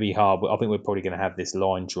 again, it's going to be hard. But I think we're probably going to have this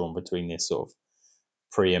line drawn between this sort of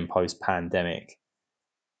pre and post pandemic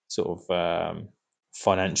sort of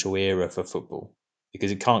financial era for football,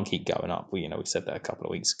 because it can't keep going up. We said that a couple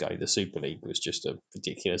of weeks ago. The Super League was just a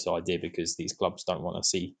ridiculous idea because these clubs don't want to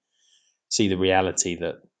see the reality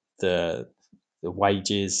that the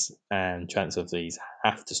wages and transfer fees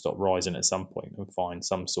have to stop rising at some point and find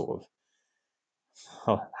some sort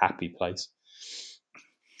of happy place.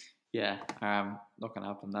 Yeah, not going to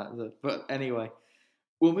happen that. But anyway,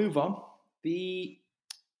 we'll move on. We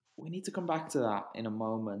need to come back to that in a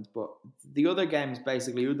moment. But the other games,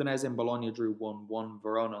 basically, Udinese and Bologna drew 1-1.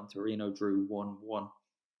 Verona and Torino drew 1-1.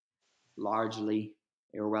 Largely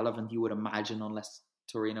irrelevant, you would imagine, unless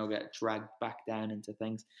Torino get dragged back down into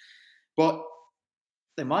things. But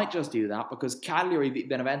they might just do that because Cagliari beat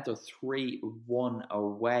Benevento 3-1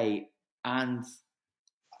 away. And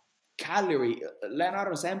Cagliari,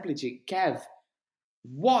 Leonardo Semplici, Kev,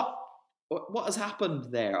 what has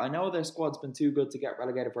happened there? I know their squad's been too good to get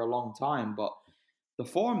relegated for a long time, but the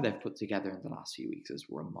form they've put together in the last few weeks is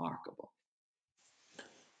remarkable.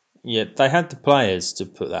 Yeah, they had the players to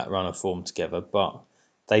put that run of form together, but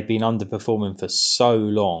they've been underperforming for so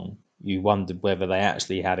long, you wondered whether they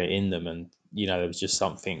actually had it in them, and there was just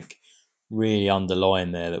something really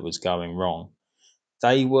underlying there that was going wrong.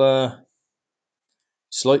 They were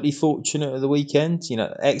slightly fortunate at the weekend.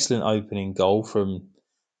 Excellent opening goal from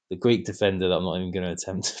the Greek defender that I'm not even going to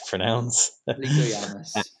attempt to pronounce.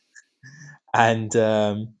 And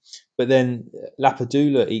but then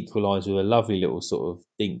Lapadula equalised with a lovely little sort of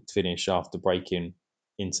dinked finish after breaking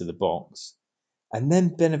into the box. And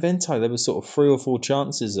then Benevento, there were sort of 3 or 4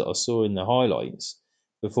 chances that I saw in the highlights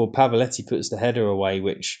before Pavoletti puts the header away,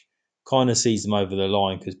 which kind of sees them over the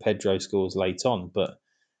line because Pedro scores late on. But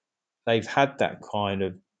they've had that kind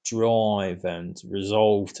of drive and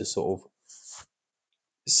resolve to sort of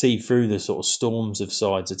see through the sort of storms of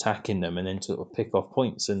sides attacking them and then sort of pick off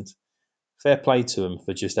points. And fair play to them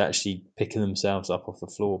for just actually picking themselves up off the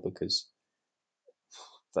floor, because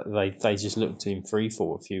they just looked in free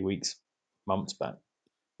fall a few months back.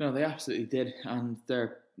 No, they absolutely did, and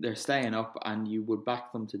they're staying up, and you would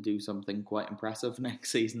back them to do something quite impressive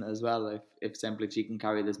next season as well if Semplici can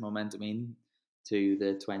carry this momentum in to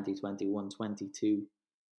the 2021-22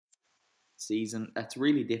 season. It's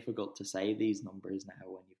really difficult to say these numbers now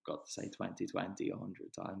when you've got to say 2020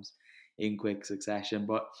 100 times in quick succession.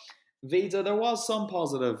 But Vida, there was some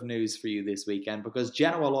positive news for you this weekend because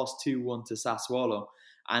Genoa lost 2-1 to Sassuolo,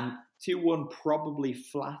 and 2-1 probably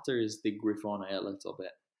flatters the Grifone a little bit.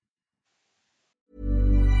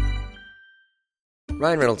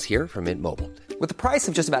 Ryan Reynolds here from Mint Mobile. With the price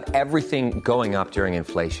of just about everything going up during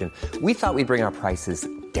inflation, we thought we'd bring our prices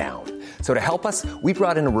down. So to help us, we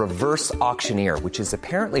brought in a reverse auctioneer, which is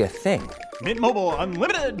apparently a thing. Mint Mobile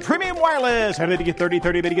Unlimited Premium Wireless. How to get 30,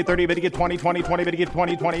 30, bit to get 30, bit to get 20, 20, 20, bit to get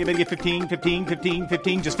 20, 20, bit to get 15, 15, 15,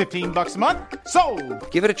 15, just $15 a month? Sold!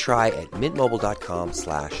 Give it a try at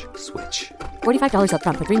mintmobile.com/switch. $45 up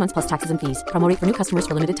front for 3 months plus taxes and fees. Promo rate for new customers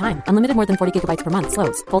for limited time. Unlimited more than 40 gigabytes per month.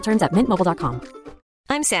 Slows full terms at mintmobile.com.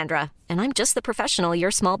 I'm Sandra, and I'm just the professional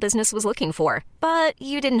your small business was looking for. But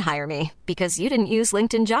you didn't hire me because you didn't use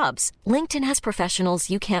LinkedIn Jobs. LinkedIn has professionals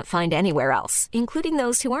you can't find anywhere else, including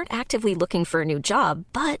those who aren't actively looking for a new job,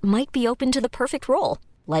 but might be open to the perfect role,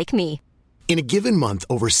 like me. In a given month,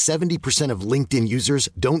 over 70% of LinkedIn users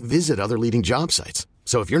don't visit other leading job sites.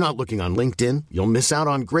 So if you're not looking on LinkedIn, you'll miss out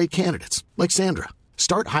on great candidates like Sandra.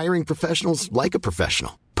 Start hiring professionals like a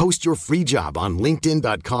professional. Post your free job on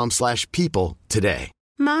linkedin.com/people today.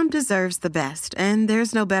 Mom deserves the best, and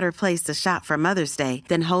there's no better place to shop for Mother's Day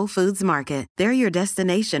than Whole Foods Market. They're your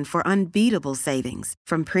destination for unbeatable savings,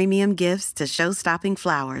 from premium gifts to show-stopping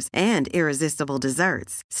flowers and irresistible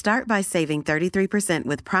desserts. Start by saving 33%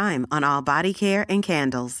 with Prime on all body care and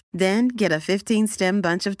candles. Then get a 15-stem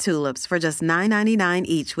bunch of tulips for just $9.99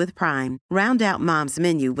 each with Prime. Round out Mom's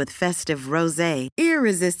menu with festive rosé,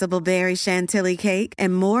 irresistible berry chantilly cake,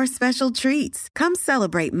 and more special treats. Come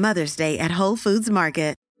celebrate Mother's Day at Whole Foods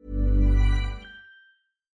Market.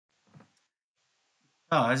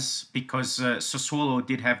 does, because Sassuolo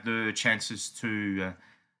did have the chances to,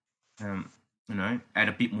 add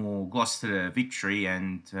a bit more gloss to the victory.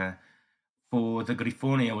 And for the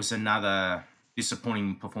Grifoni, it was another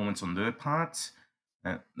disappointing performance on their part.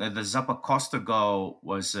 The Zappacosta goal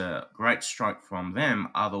was a great strike from them.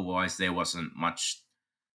 Otherwise, there wasn't much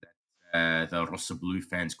that the Rossa Blue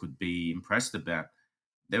fans could be impressed about.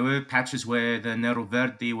 There were patches where the Nero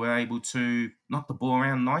Verdi were able to knock the ball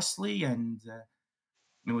around nicely, and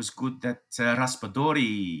it was good that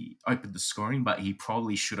Raspadori opened the scoring, but he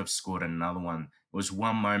probably should have scored another one. It was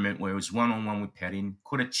one moment where it was one-on-one with Perin.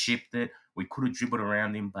 Could have chipped it. We could have dribbled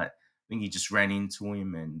around him, but I think he just ran into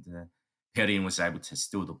him, and Perin was able to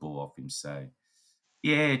steal the ball off him. So,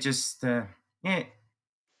 yeah,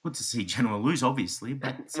 good to see Genoa lose, obviously,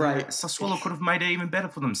 but Right. Sassuolo could have made it even better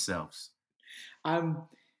for themselves.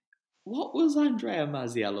 What was Andrea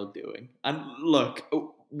Mazziello doing? And look,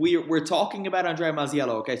 we're talking about Andrea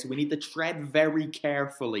Mazziello, okay? So we need to tread very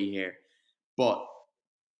carefully here. But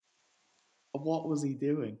what was he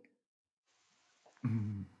doing?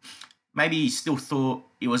 Maybe he still thought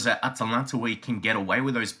it was at Atalanta where he can get away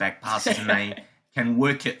with those back passes and they can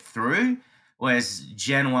work it through, whereas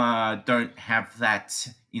Genoa don't have that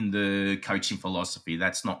in the coaching philosophy.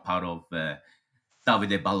 That's not part of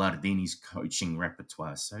Davide Ballardini's coaching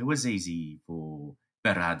repertoire. So it was easy for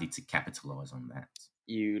Berardi to capitalise on that.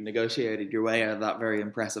 You negotiated your way out of that very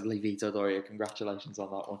impressively, Vito Doria. Congratulations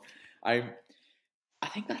on that one. I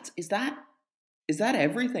think is that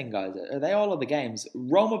everything, guys? Are they all of the games?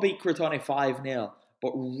 Roma beat Crotone 5-0,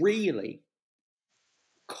 but really,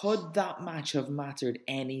 could that match have mattered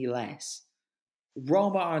any less?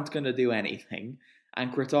 Roma aren't going to do anything,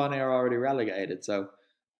 and Crotone are already relegated, so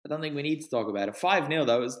I don't think we need to talk about it. 5-0,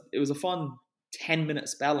 though, it was a fun 10-minute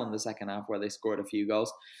spell in the second half where they scored a few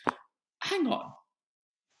goals. Hang on.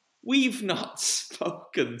 We've not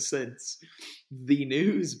spoken since the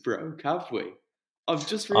news broke, have we? I've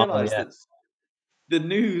just realised that the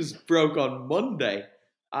news broke on Monday,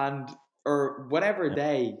 or whatever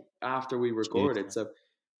day after we recorded. So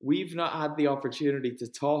we've not had the opportunity to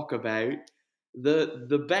talk about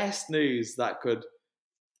the best news that could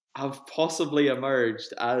have possibly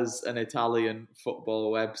emerged as an Italian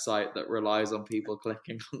football website that relies on people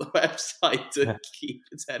clicking on the website to keep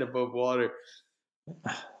its head above water.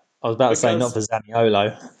 I was about to say not for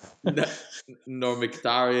Zaniolo. Nor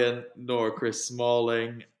Mkhitaryan, nor Chris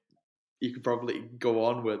Smalling. You could probably go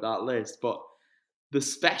on with that list. But the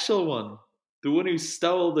special one, the one who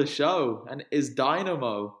stole the show and is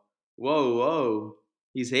Dynamo. Whoa,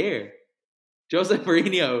 he's here. Jose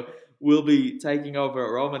Mourinho will be taking over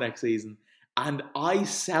at Roma next season. And I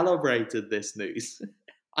celebrated this news.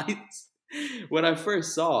 When I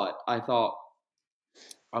first saw it, I thought,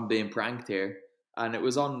 I'm being pranked here. And it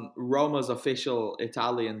was on Roma's official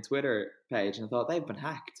Italian Twitter page. And I thought, they've been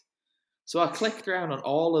hacked. So I clicked around on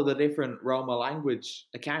all of the different Roma language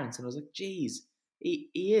accounts. And I was like, geez, he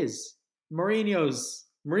is. Mourinho's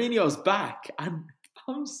back. And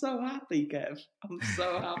I'm so happy, Kev. I'm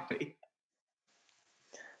so happy.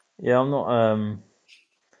 Yeah, I'm not.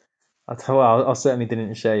 I certainly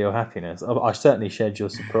didn't share your happiness. I certainly shared your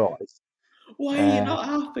surprise. Why are you not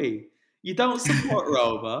happy? You don't support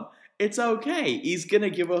Roma. It's okay. He's going to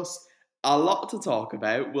give us a lot to talk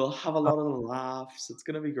about. We'll have a lot of laughs. It's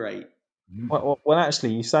going to be great. Well,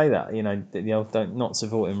 actually, you say that, don't not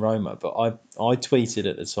supporting Roma, but I tweeted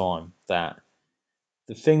at the time that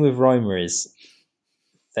the thing with Roma is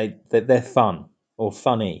they're fun or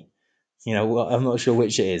funny. I'm not sure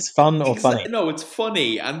which it is, fun or funny. No, it's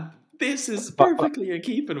funny, and this is perfectly in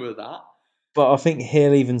keeping with that. But I think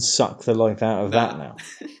he'll even suck the life out of that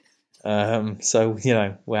now. So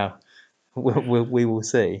well, we will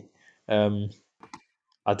see.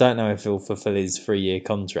 I don't know if he'll fulfill his 3-year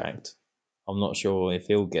contract. I'm not sure if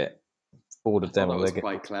he'll get bored of them. That was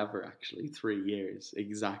quite clever, actually. 3 years,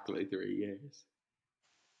 exactly 3 years.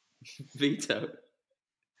 Vito.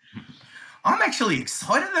 I'm actually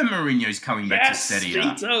excited that Mourinho's coming back to Serie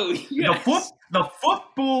A. Vito, yes. The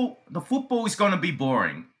football is going to be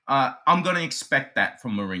boring. I'm going to expect that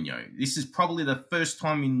from Mourinho. This is probably the first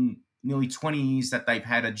time in nearly 20 years that they've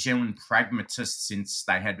had a genuine pragmatist since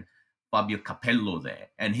they had Fabio Capello there,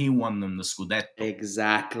 and he won them the Scudetto.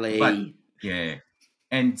 Exactly. But, yeah.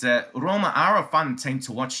 And Roma are a fun team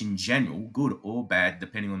to watch in general, good or bad,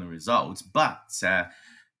 depending on the results. But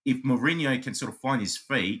if Mourinho can sort of find his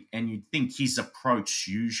feet, and you'd think his approach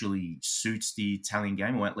usually suits the Italian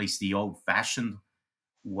game, or at least the old-fashioned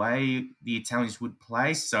way the Italians would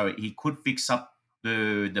play, so he could fix up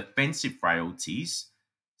the defensive frailties.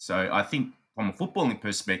 So I think from a footballing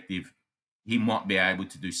perspective, he might be able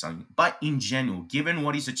to do something. But in general, given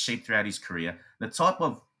what he's achieved throughout his career, the type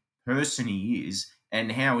of person he is,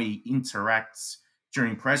 and how he interacts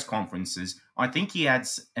during press conferences, I think he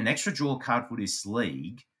adds an extra draw card for this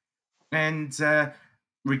league. And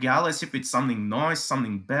regardless if it's something nice,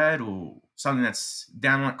 something bad, or something that's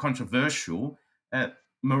downright controversial,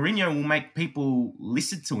 Mourinho will make people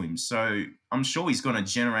listen to him. So I'm sure he's going to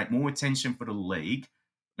generate more attention for the league.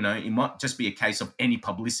 You know, it might just be a case of any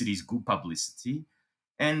publicity is good publicity.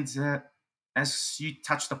 And as you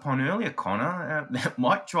touched upon earlier, Connor, that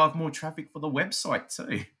might drive more traffic for the website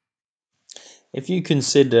too. If you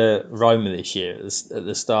consider Roma this year, at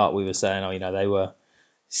the start we were saying, they were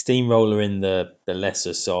steamrolling the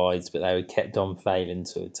lesser sides, but they were kept on failing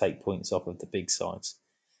to take points off of the big sides.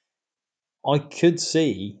 I could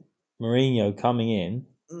see Mourinho coming in.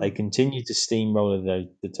 They continue to steamroll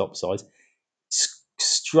the top sides,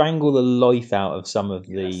 strangle the life out of some of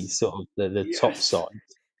the sort of the top sides,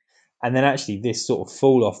 and then actually this sort of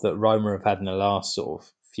fall off that Roma have had in the last sort of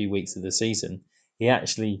few weeks of the season, he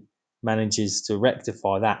actually manages to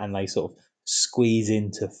rectify that, and they sort of squeeze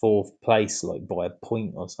into fourth place like by a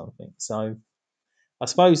point or something. So I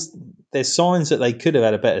suppose there's signs that they could have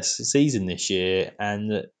had a better season this year, and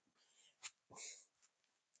that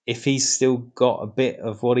if he's still got a bit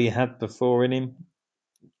of what he had before in him,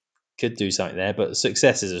 could do something there. But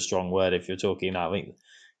success is a strong word if you're talking, I think,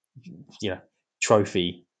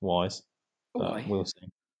 trophy wise. But we'll see.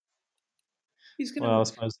 He's gonna. Well, I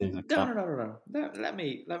suppose there's a cup. No. Let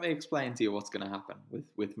me explain to you what's going to happen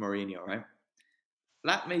with Mourinho, right?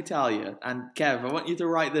 Let me tell you, and Kev, I want you to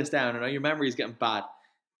write this down. I know your memory is getting bad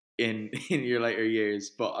in your later years,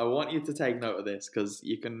 but I want you to take note of this because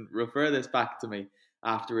you can refer this back to me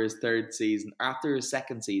after his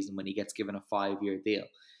second season when he gets given a 5-year deal.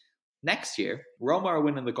 Next year, Roma are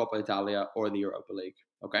winning the Coppa Italia or the Europa League,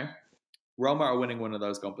 okay? Roma are winning one of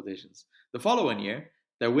those competitions. The following year,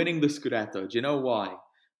 they're winning the Scudetto. Do you know why?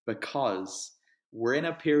 Because we're in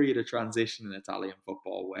a period of transition in Italian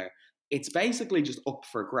football where it's basically just up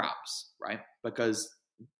for grabs, right? Because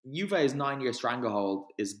Juve's 9-year stranglehold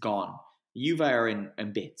is gone. Juve are in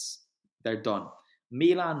bits. They're done.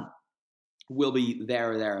 Milan will be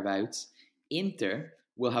there or thereabouts. Inter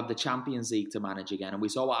will have the Champions League to manage again. And we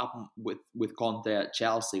saw what happened with Conte at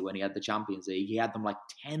Chelsea when he had the Champions League. He had them like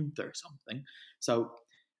 10th or something. So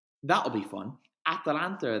that'll be fun.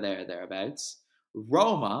 Atalanta are there or thereabouts.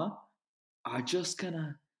 Roma are just going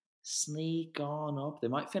to sneak on up. They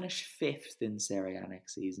might finish 5th in Serie A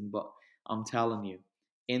next season, but I'm telling you,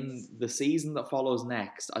 in the season that follows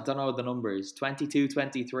next, I don't know the numbers,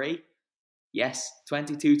 22-23? Yes,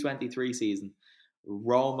 22-23 season.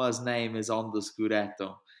 Roma's name is on the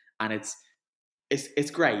Scudetto, and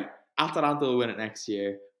it's great. Atalanta will win it next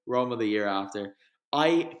year, Roma the year after.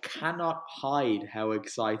 I cannot hide how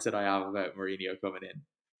excited I am about Mourinho coming in.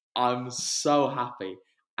 I'm so happy,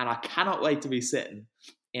 and I cannot wait to be sitting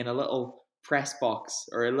in a little press box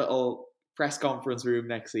or a little press conference room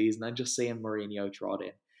next season and just seeing Mourinho trot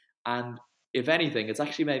in. And if anything, it's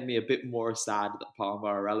actually made me a bit more sad that Parma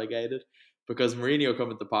are relegated, because Mourinho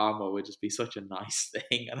coming to Parma would just be such a nice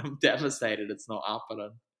thing, and I'm devastated it's not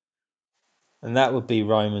happening. And that would be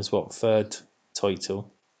Roma's, third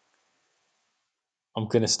title? I'm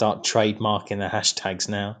going to start trademarking the hashtags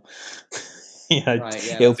now.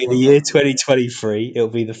 It'll be the year 2023. It'll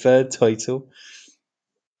be the third title.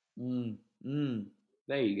 There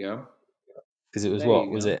you go. Because it was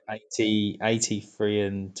was it 83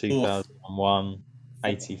 and 2001,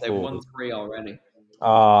 84? They've won 3 already.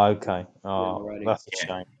 Oh, okay. Oh, that's a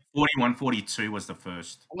shame. 41-42 was the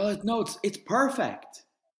first. Well, no, it's perfect.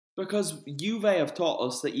 Because Juve have taught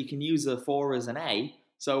us that you can use a 4 as an A,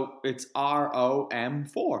 so it's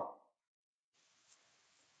ROM4.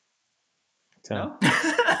 Okay. No?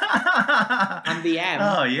 And the M.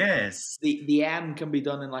 Oh, yes. The M can be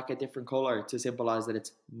done in like a different colour to symbolise that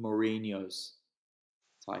it's Mourinho's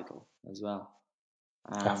title as well.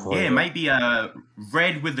 Maybe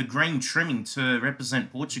red with the green trimming to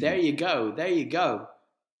represent Portugal. There you go.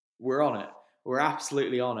 We're on it. We're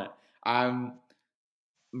absolutely on it.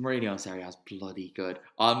 Mourinho Serie A is bloody good.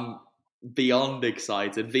 I'm beyond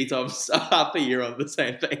excited. Vito, I'm so happy you're on the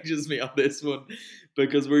same page as me on this one,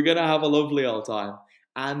 because we're going to have a lovely old time.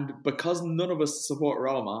 And because none of us support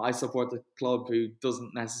Roma, I support the club who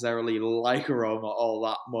doesn't necessarily like Roma all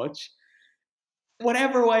that much.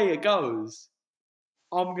 Whatever way it goes,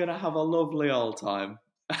 I'm going to have a lovely old time.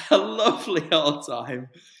 A lovely old time.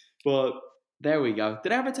 But there we go.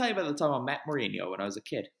 Did I ever tell you about the time I met Mourinho when I was a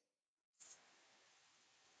kid?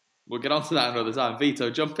 We'll get on to that another time. Vito,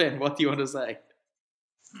 jump in. What do you want to say?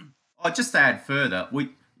 Just to add further,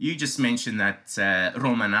 you just mentioned that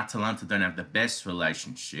Roma and Atalanta don't have the best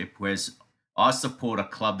relationship, whereas I support a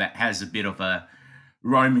club that has a bit of a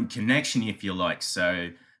Roman connection, if you like. So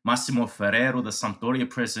Massimo Ferrero, the Sampdoria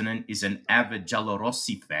president, is an avid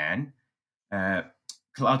Giallorossi fan.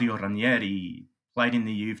 Claudio Ranieri played in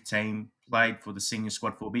the youth team, played for the senior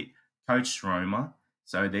squad for a bit, coached Roma.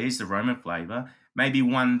 So there's the Roman flavour. Maybe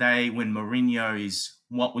one day when Mourinho is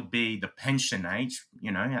what would be the pension age,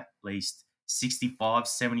 at least 65,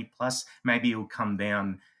 70 plus, maybe he'll come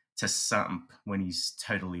down to Samp when he's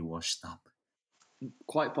totally washed up.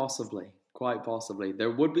 Quite possibly.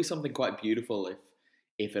 There would be something quite beautiful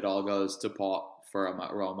if it all goes to pot for him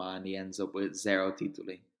at Roma and he ends up with 0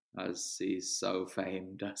 titoli, as he's so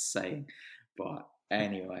famed as saying. But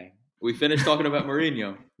anyway, we finished talking about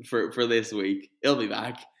Mourinho for this week. He'll be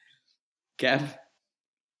back. Kev?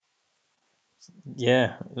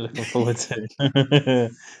 Yeah, looking forward to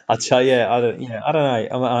it. I tell you, I don't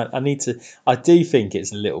know. I need to. I do think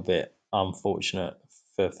it's a little bit unfortunate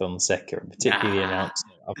for Fonseca, particularly the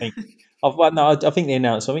announcement. I think. I think the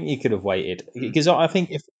announcement. I think you could have waited because I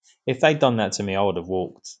think if they'd done that to me, I would have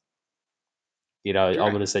walked.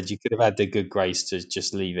 I would have said you could have had the good grace to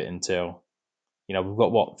just leave it until. We've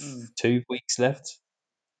got 2 weeks left.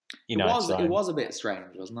 It was a bit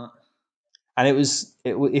strange, wasn't it? And it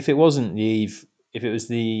wasn't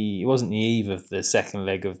the eve of the second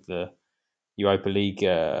leg of the Europa League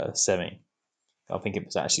semi. I think it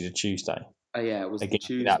was actually the Tuesday. Oh yeah, it was the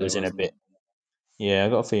Tuesday. That was in a bit. Yeah, I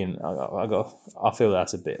got a feeling. I feel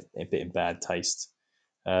that's a bit in bad taste.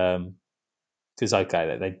 Because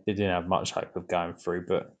they didn't have much hope of going through,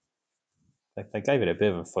 but they gave it a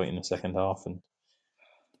bit of a fight in the second half. And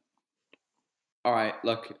all right,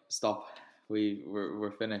 look, stop.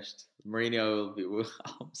 We're finished. Mourinho,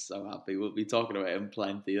 I'm so happy. We'll be talking about him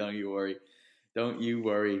plenty. Don't you worry.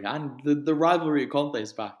 And the rivalry of Conte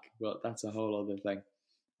is back, but that's a whole other thing.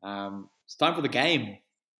 It's time for the game,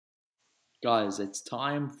 guys. It's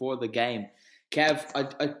time for the game. Kev,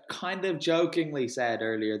 I kind of jokingly said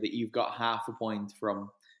earlier that you've got half a point from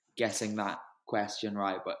guessing that question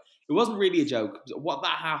right, but it wasn't really a joke. What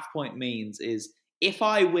that half point means is if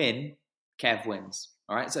I win, Kev wins.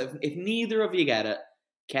 All right, so if neither of you get it,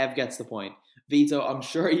 Kev gets the point. Vito, I'm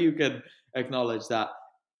sure you can acknowledge that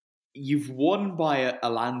you've won by a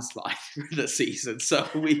landslide for the season, so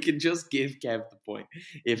we can just give Kev the point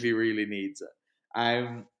if he really needs it.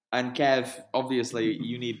 And Kev, obviously,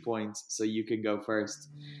 you need points, so you can go first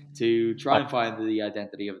to try and find the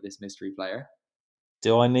identity of this mystery player.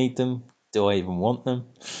 Do I need them? Do I even want them?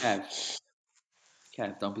 Kev,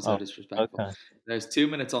 don't be so disrespectful. Okay. There's 2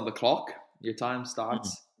 minutes on the clock. Your time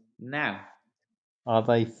starts now. Are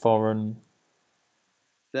they foreign?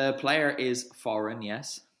 The player is foreign,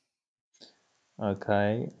 yes.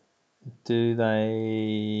 Okay. Do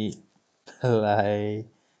they play...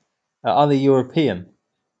 Are they European?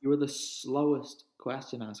 You were the slowest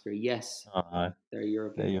question asker. Yes, they're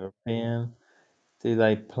European. They're European. Do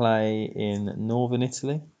they play in Northern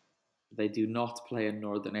Italy? They do not play in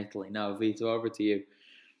Northern Italy. No, Vito, over to you.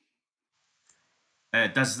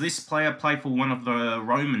 Does this player play for one of the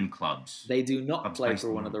Roman clubs? They do not play for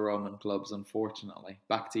one of the Roman clubs, unfortunately.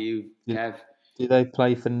 Back to you, Kev. Do they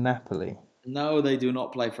play for Napoli? No, they do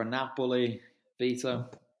not play for Napoli. Vito?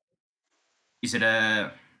 Is it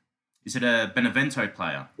a Benevento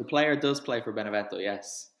player? The player does play for Benevento,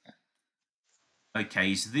 yes.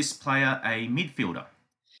 Okay, is this player a midfielder?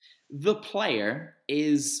 The player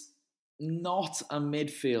is not a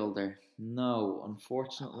midfielder. No,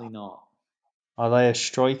 unfortunately not. Are they a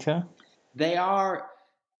striker? They are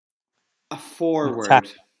a forward.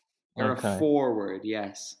 They're a forward,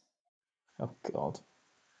 yes. Oh, God.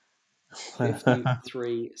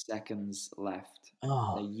 53 seconds left.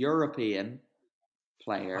 A European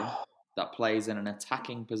player that plays in an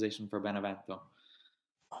attacking position for Benevento.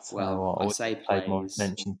 Well, I say plays. More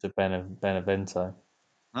attention to Benevento.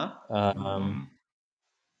 Huh?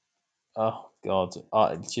 Oh, God.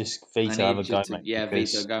 Just Vito, have a go, mate. Yeah,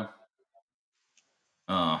 Vito, go.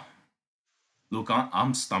 Look,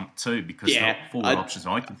 I'm stumped too because forward options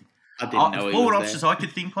I can think. I didn't know forward options I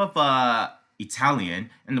could think of Italian,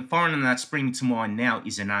 and the foreigner that's springing to mind now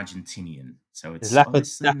is an Argentinian. So it's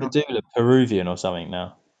Lapadula Peruvian or something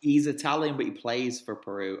now. He's Italian, but he plays for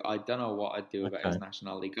Peru. I don't know what I'd do about his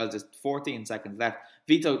nationality because there's 14 seconds left.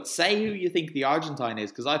 Vito, say who you think the Argentine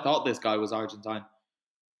is because I thought this guy was Argentine.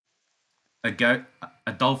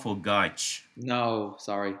 Adolfo Gaich. No,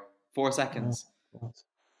 sorry. 4 seconds.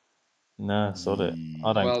 No, sod it.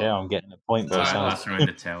 I don't care. I'm getting a point. That's throwing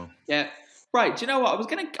the towel. Yeah. Right, do you know what?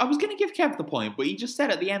 I was gonna give Kev the point, but he just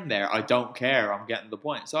said at the end there, I don't care, I'm getting the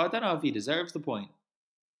point. So I don't know if he deserves the point.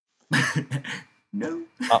 No.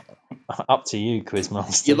 Up to you,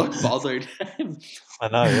 Quizmaster. You look bothered. I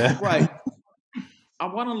know, yeah. Right. I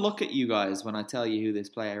want to look at you guys when I tell you who this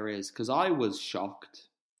player is, because I was shocked,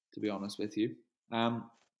 to be honest with you.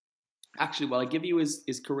 Actually, well, I give you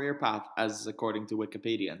his career path as according to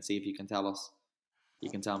Wikipedia and see if you can tell us. You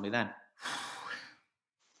can tell me then.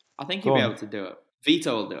 I think you'll be able to do it.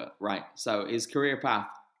 Vito will do it, right? So his career path,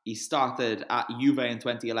 he started at Juve in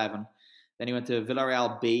 2011. Then he went to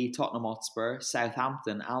Villarreal B, Tottenham Hotspur,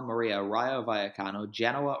 Southampton, Almeria, Rayo Vallecano,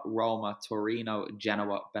 Genoa, Roma, Torino,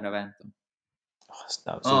 Genoa, Benevento.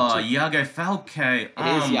 Iago Falque.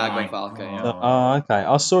 It is Iago Falque. Yeah. Oh, okay.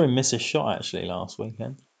 I saw him miss a shot actually last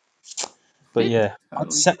weekend. But yeah,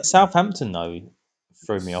 Southampton though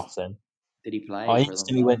threw me off then. Did he play? I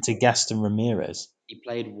instantly went to Gaston Ramirez. He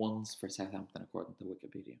played once for Southampton, according to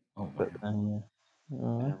Wikipedia. Oh,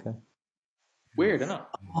 wow. Okay. Weird, isn't it?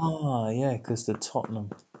 Oh, yeah, because the Tottenham.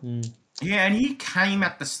 Yeah, and he came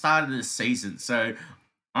at the start of the season, so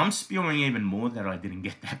I'm spewing even more that I didn't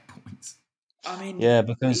get that point. I mean, yeah,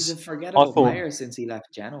 because he's a forgettable player since he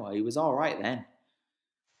left Genoa. He was all right then.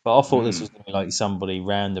 But I thought this was going to be like somebody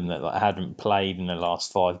random that hadn't played in the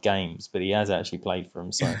last 5 games, but he has actually played for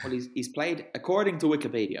himself. Well, he's played, according to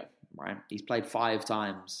Wikipedia, right? He's played 5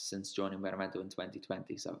 times since joining Benevento in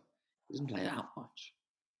 2020, so he doesn't play that much.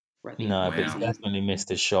 Right, no, but he definitely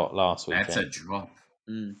missed a shot last weekend. That's a drop.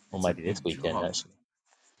 Or maybe this weekend, actually.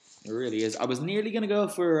 It really is. I was nearly going to go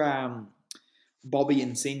for Bobby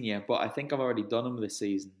Insigne, but I think I've already done him this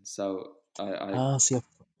season, so I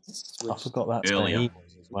forgot that earlier.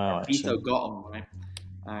 Wow, Vito got him,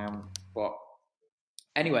 right? But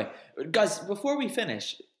anyway, guys, before we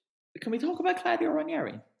finish, can we talk about Claudio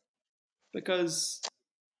Ranieri? Because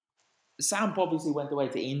Samp obviously went away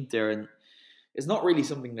to Inter, and it's not really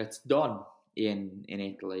something that's done in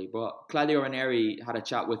Italy. But Claudio Ranieri had a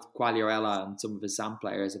chat with Quagliarella and some of his Samp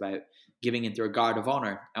players about giving Inter a guard of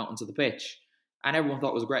honour out onto the pitch. And everyone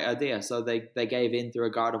thought it was a great idea. So they gave Inter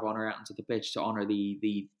a guard of honour out onto the pitch to honour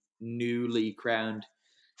the newly crowned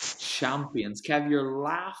champions. Kev, you're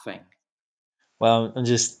laughing. Well,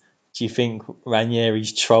 do you think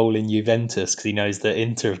Ranieri's trolling Juventus because he knows that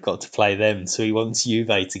Inter have got to play them, so he wants Juve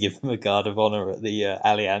to give them a guard of honour at the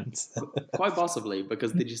Allianz? Quite possibly,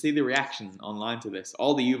 because did you see the reaction online to this?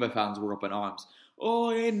 All the Juve fans were up in arms. Oh,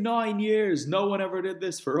 in 9 years, no one ever did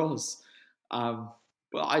this for us.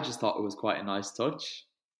 Well, I just thought it was quite a nice touch.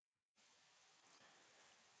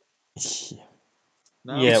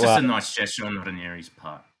 No? Yeah, it's just a nice gesture on Ranieri's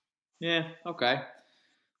part. Yeah, okay.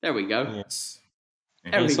 There we go. Yes.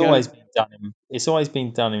 It's always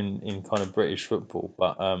been done in kind of British football,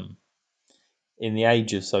 but in the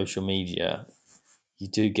age of social media, you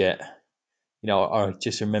do get, I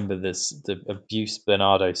just remember the abuse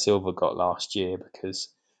Bernardo Silva got last year, because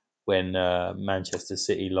when Manchester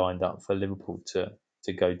City lined up for Liverpool to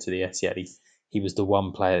go to the Etihad, he was the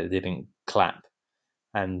one player that didn't clap.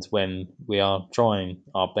 And when we are trying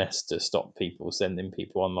our best to stop people sending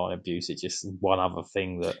people online abuse, it's just one other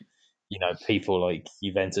thing that, people like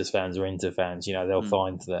Juventus fans or Inter fans, they'll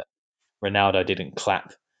find that Ronaldo didn't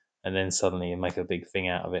clap and then suddenly make a big thing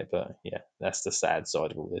out of it. But yeah, that's the sad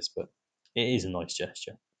side of all this, but it is a nice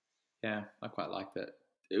gesture. Yeah, I quite liked it.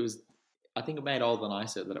 I think it made all the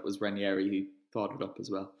nicer that it was Ranieri who thought it up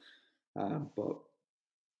as well. But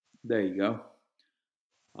there you go.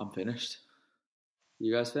 I'm finished.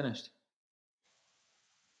 You guys finished?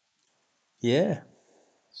 Yeah.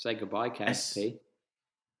 Say goodbye, KSP.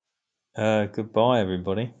 Goodbye,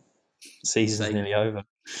 everybody. Season's nearly over.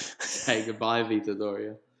 Say goodbye, Vito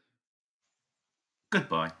Doria.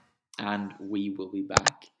 Goodbye. And we will be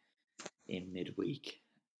back in midweek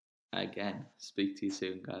again. Speak to you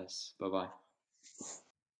soon, guys. Bye-bye.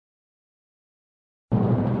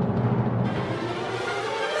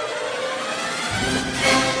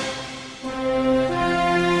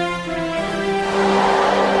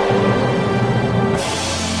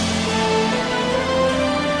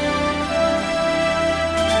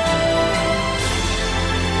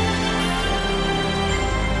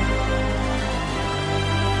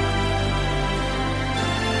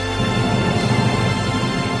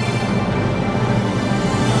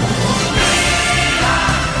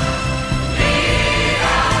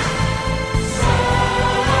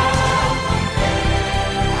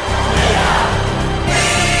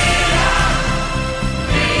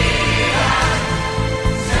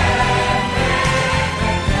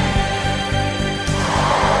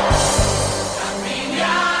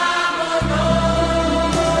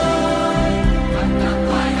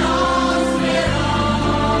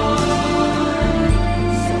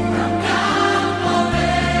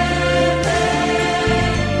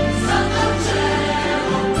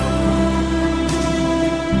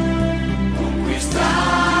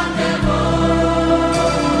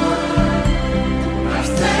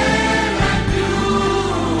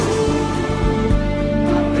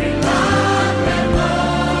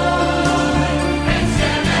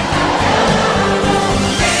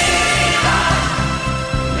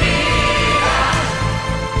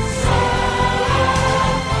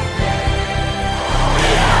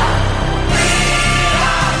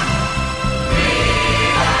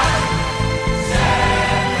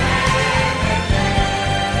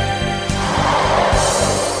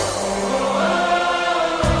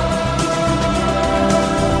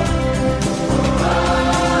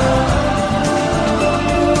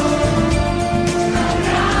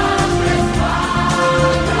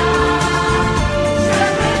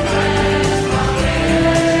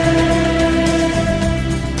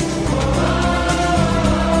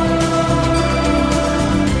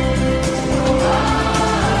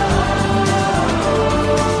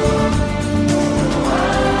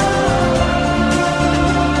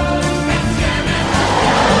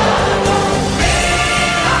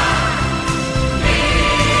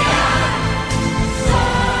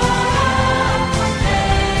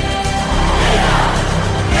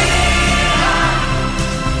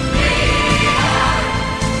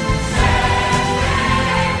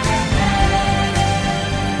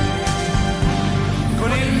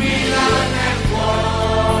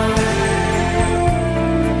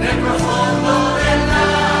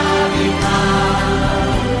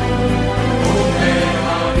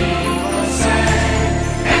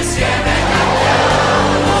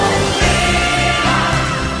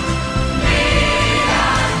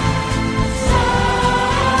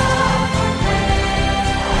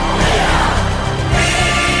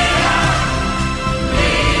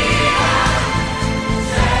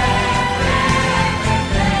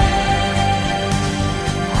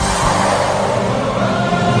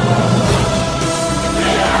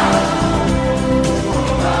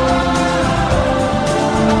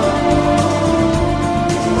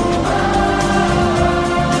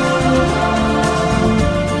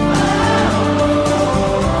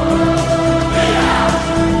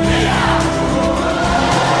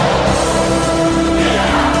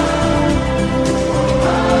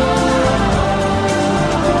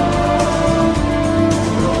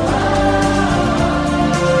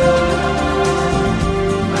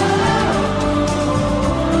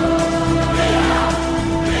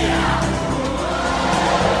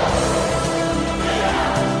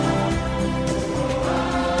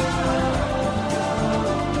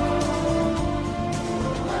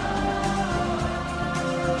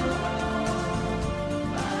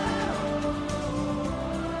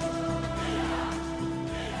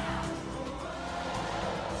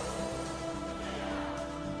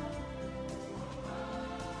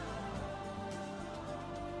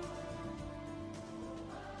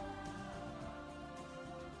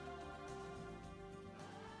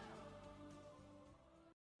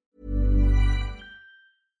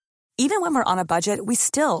 Even when we're on a budget, we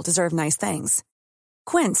still deserve nice things.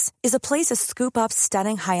 Quince is a place to scoop up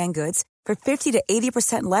stunning high-end goods for 50 to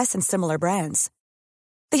 80% less than similar brands.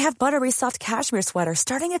 They have buttery soft cashmere sweaters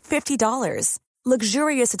starting at $50,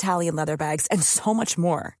 luxurious Italian leather bags, and so much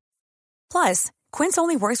more. Plus, Quince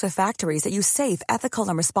only works with factories that use safe, ethical,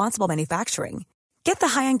 and responsible manufacturing. Get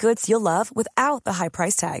the high-end goods you'll love without the high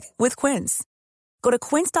price tag with Quince. Go to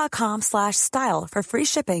quince.com/style for free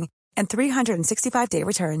shipping and 365-day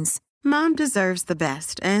returns. Mom deserves the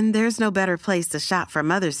best, and there's no better place to shop for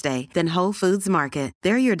Mother's Day than Whole Foods Market.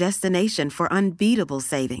 They're your destination for unbeatable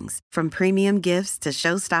savings, from premium gifts to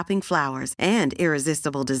show-stopping flowers and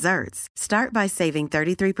irresistible desserts. Start by saving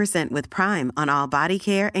 33% with Prime on all body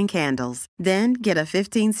care and candles. Then get a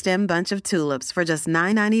 15-stem bunch of tulips for just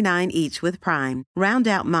 $9.99 each with Prime. Round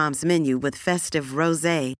out Mom's menu with festive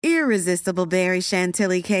rosé, irresistible berry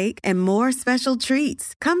chantilly cake, and more special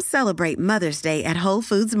treats. Come celebrate Mother's Day at Whole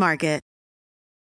Foods Market.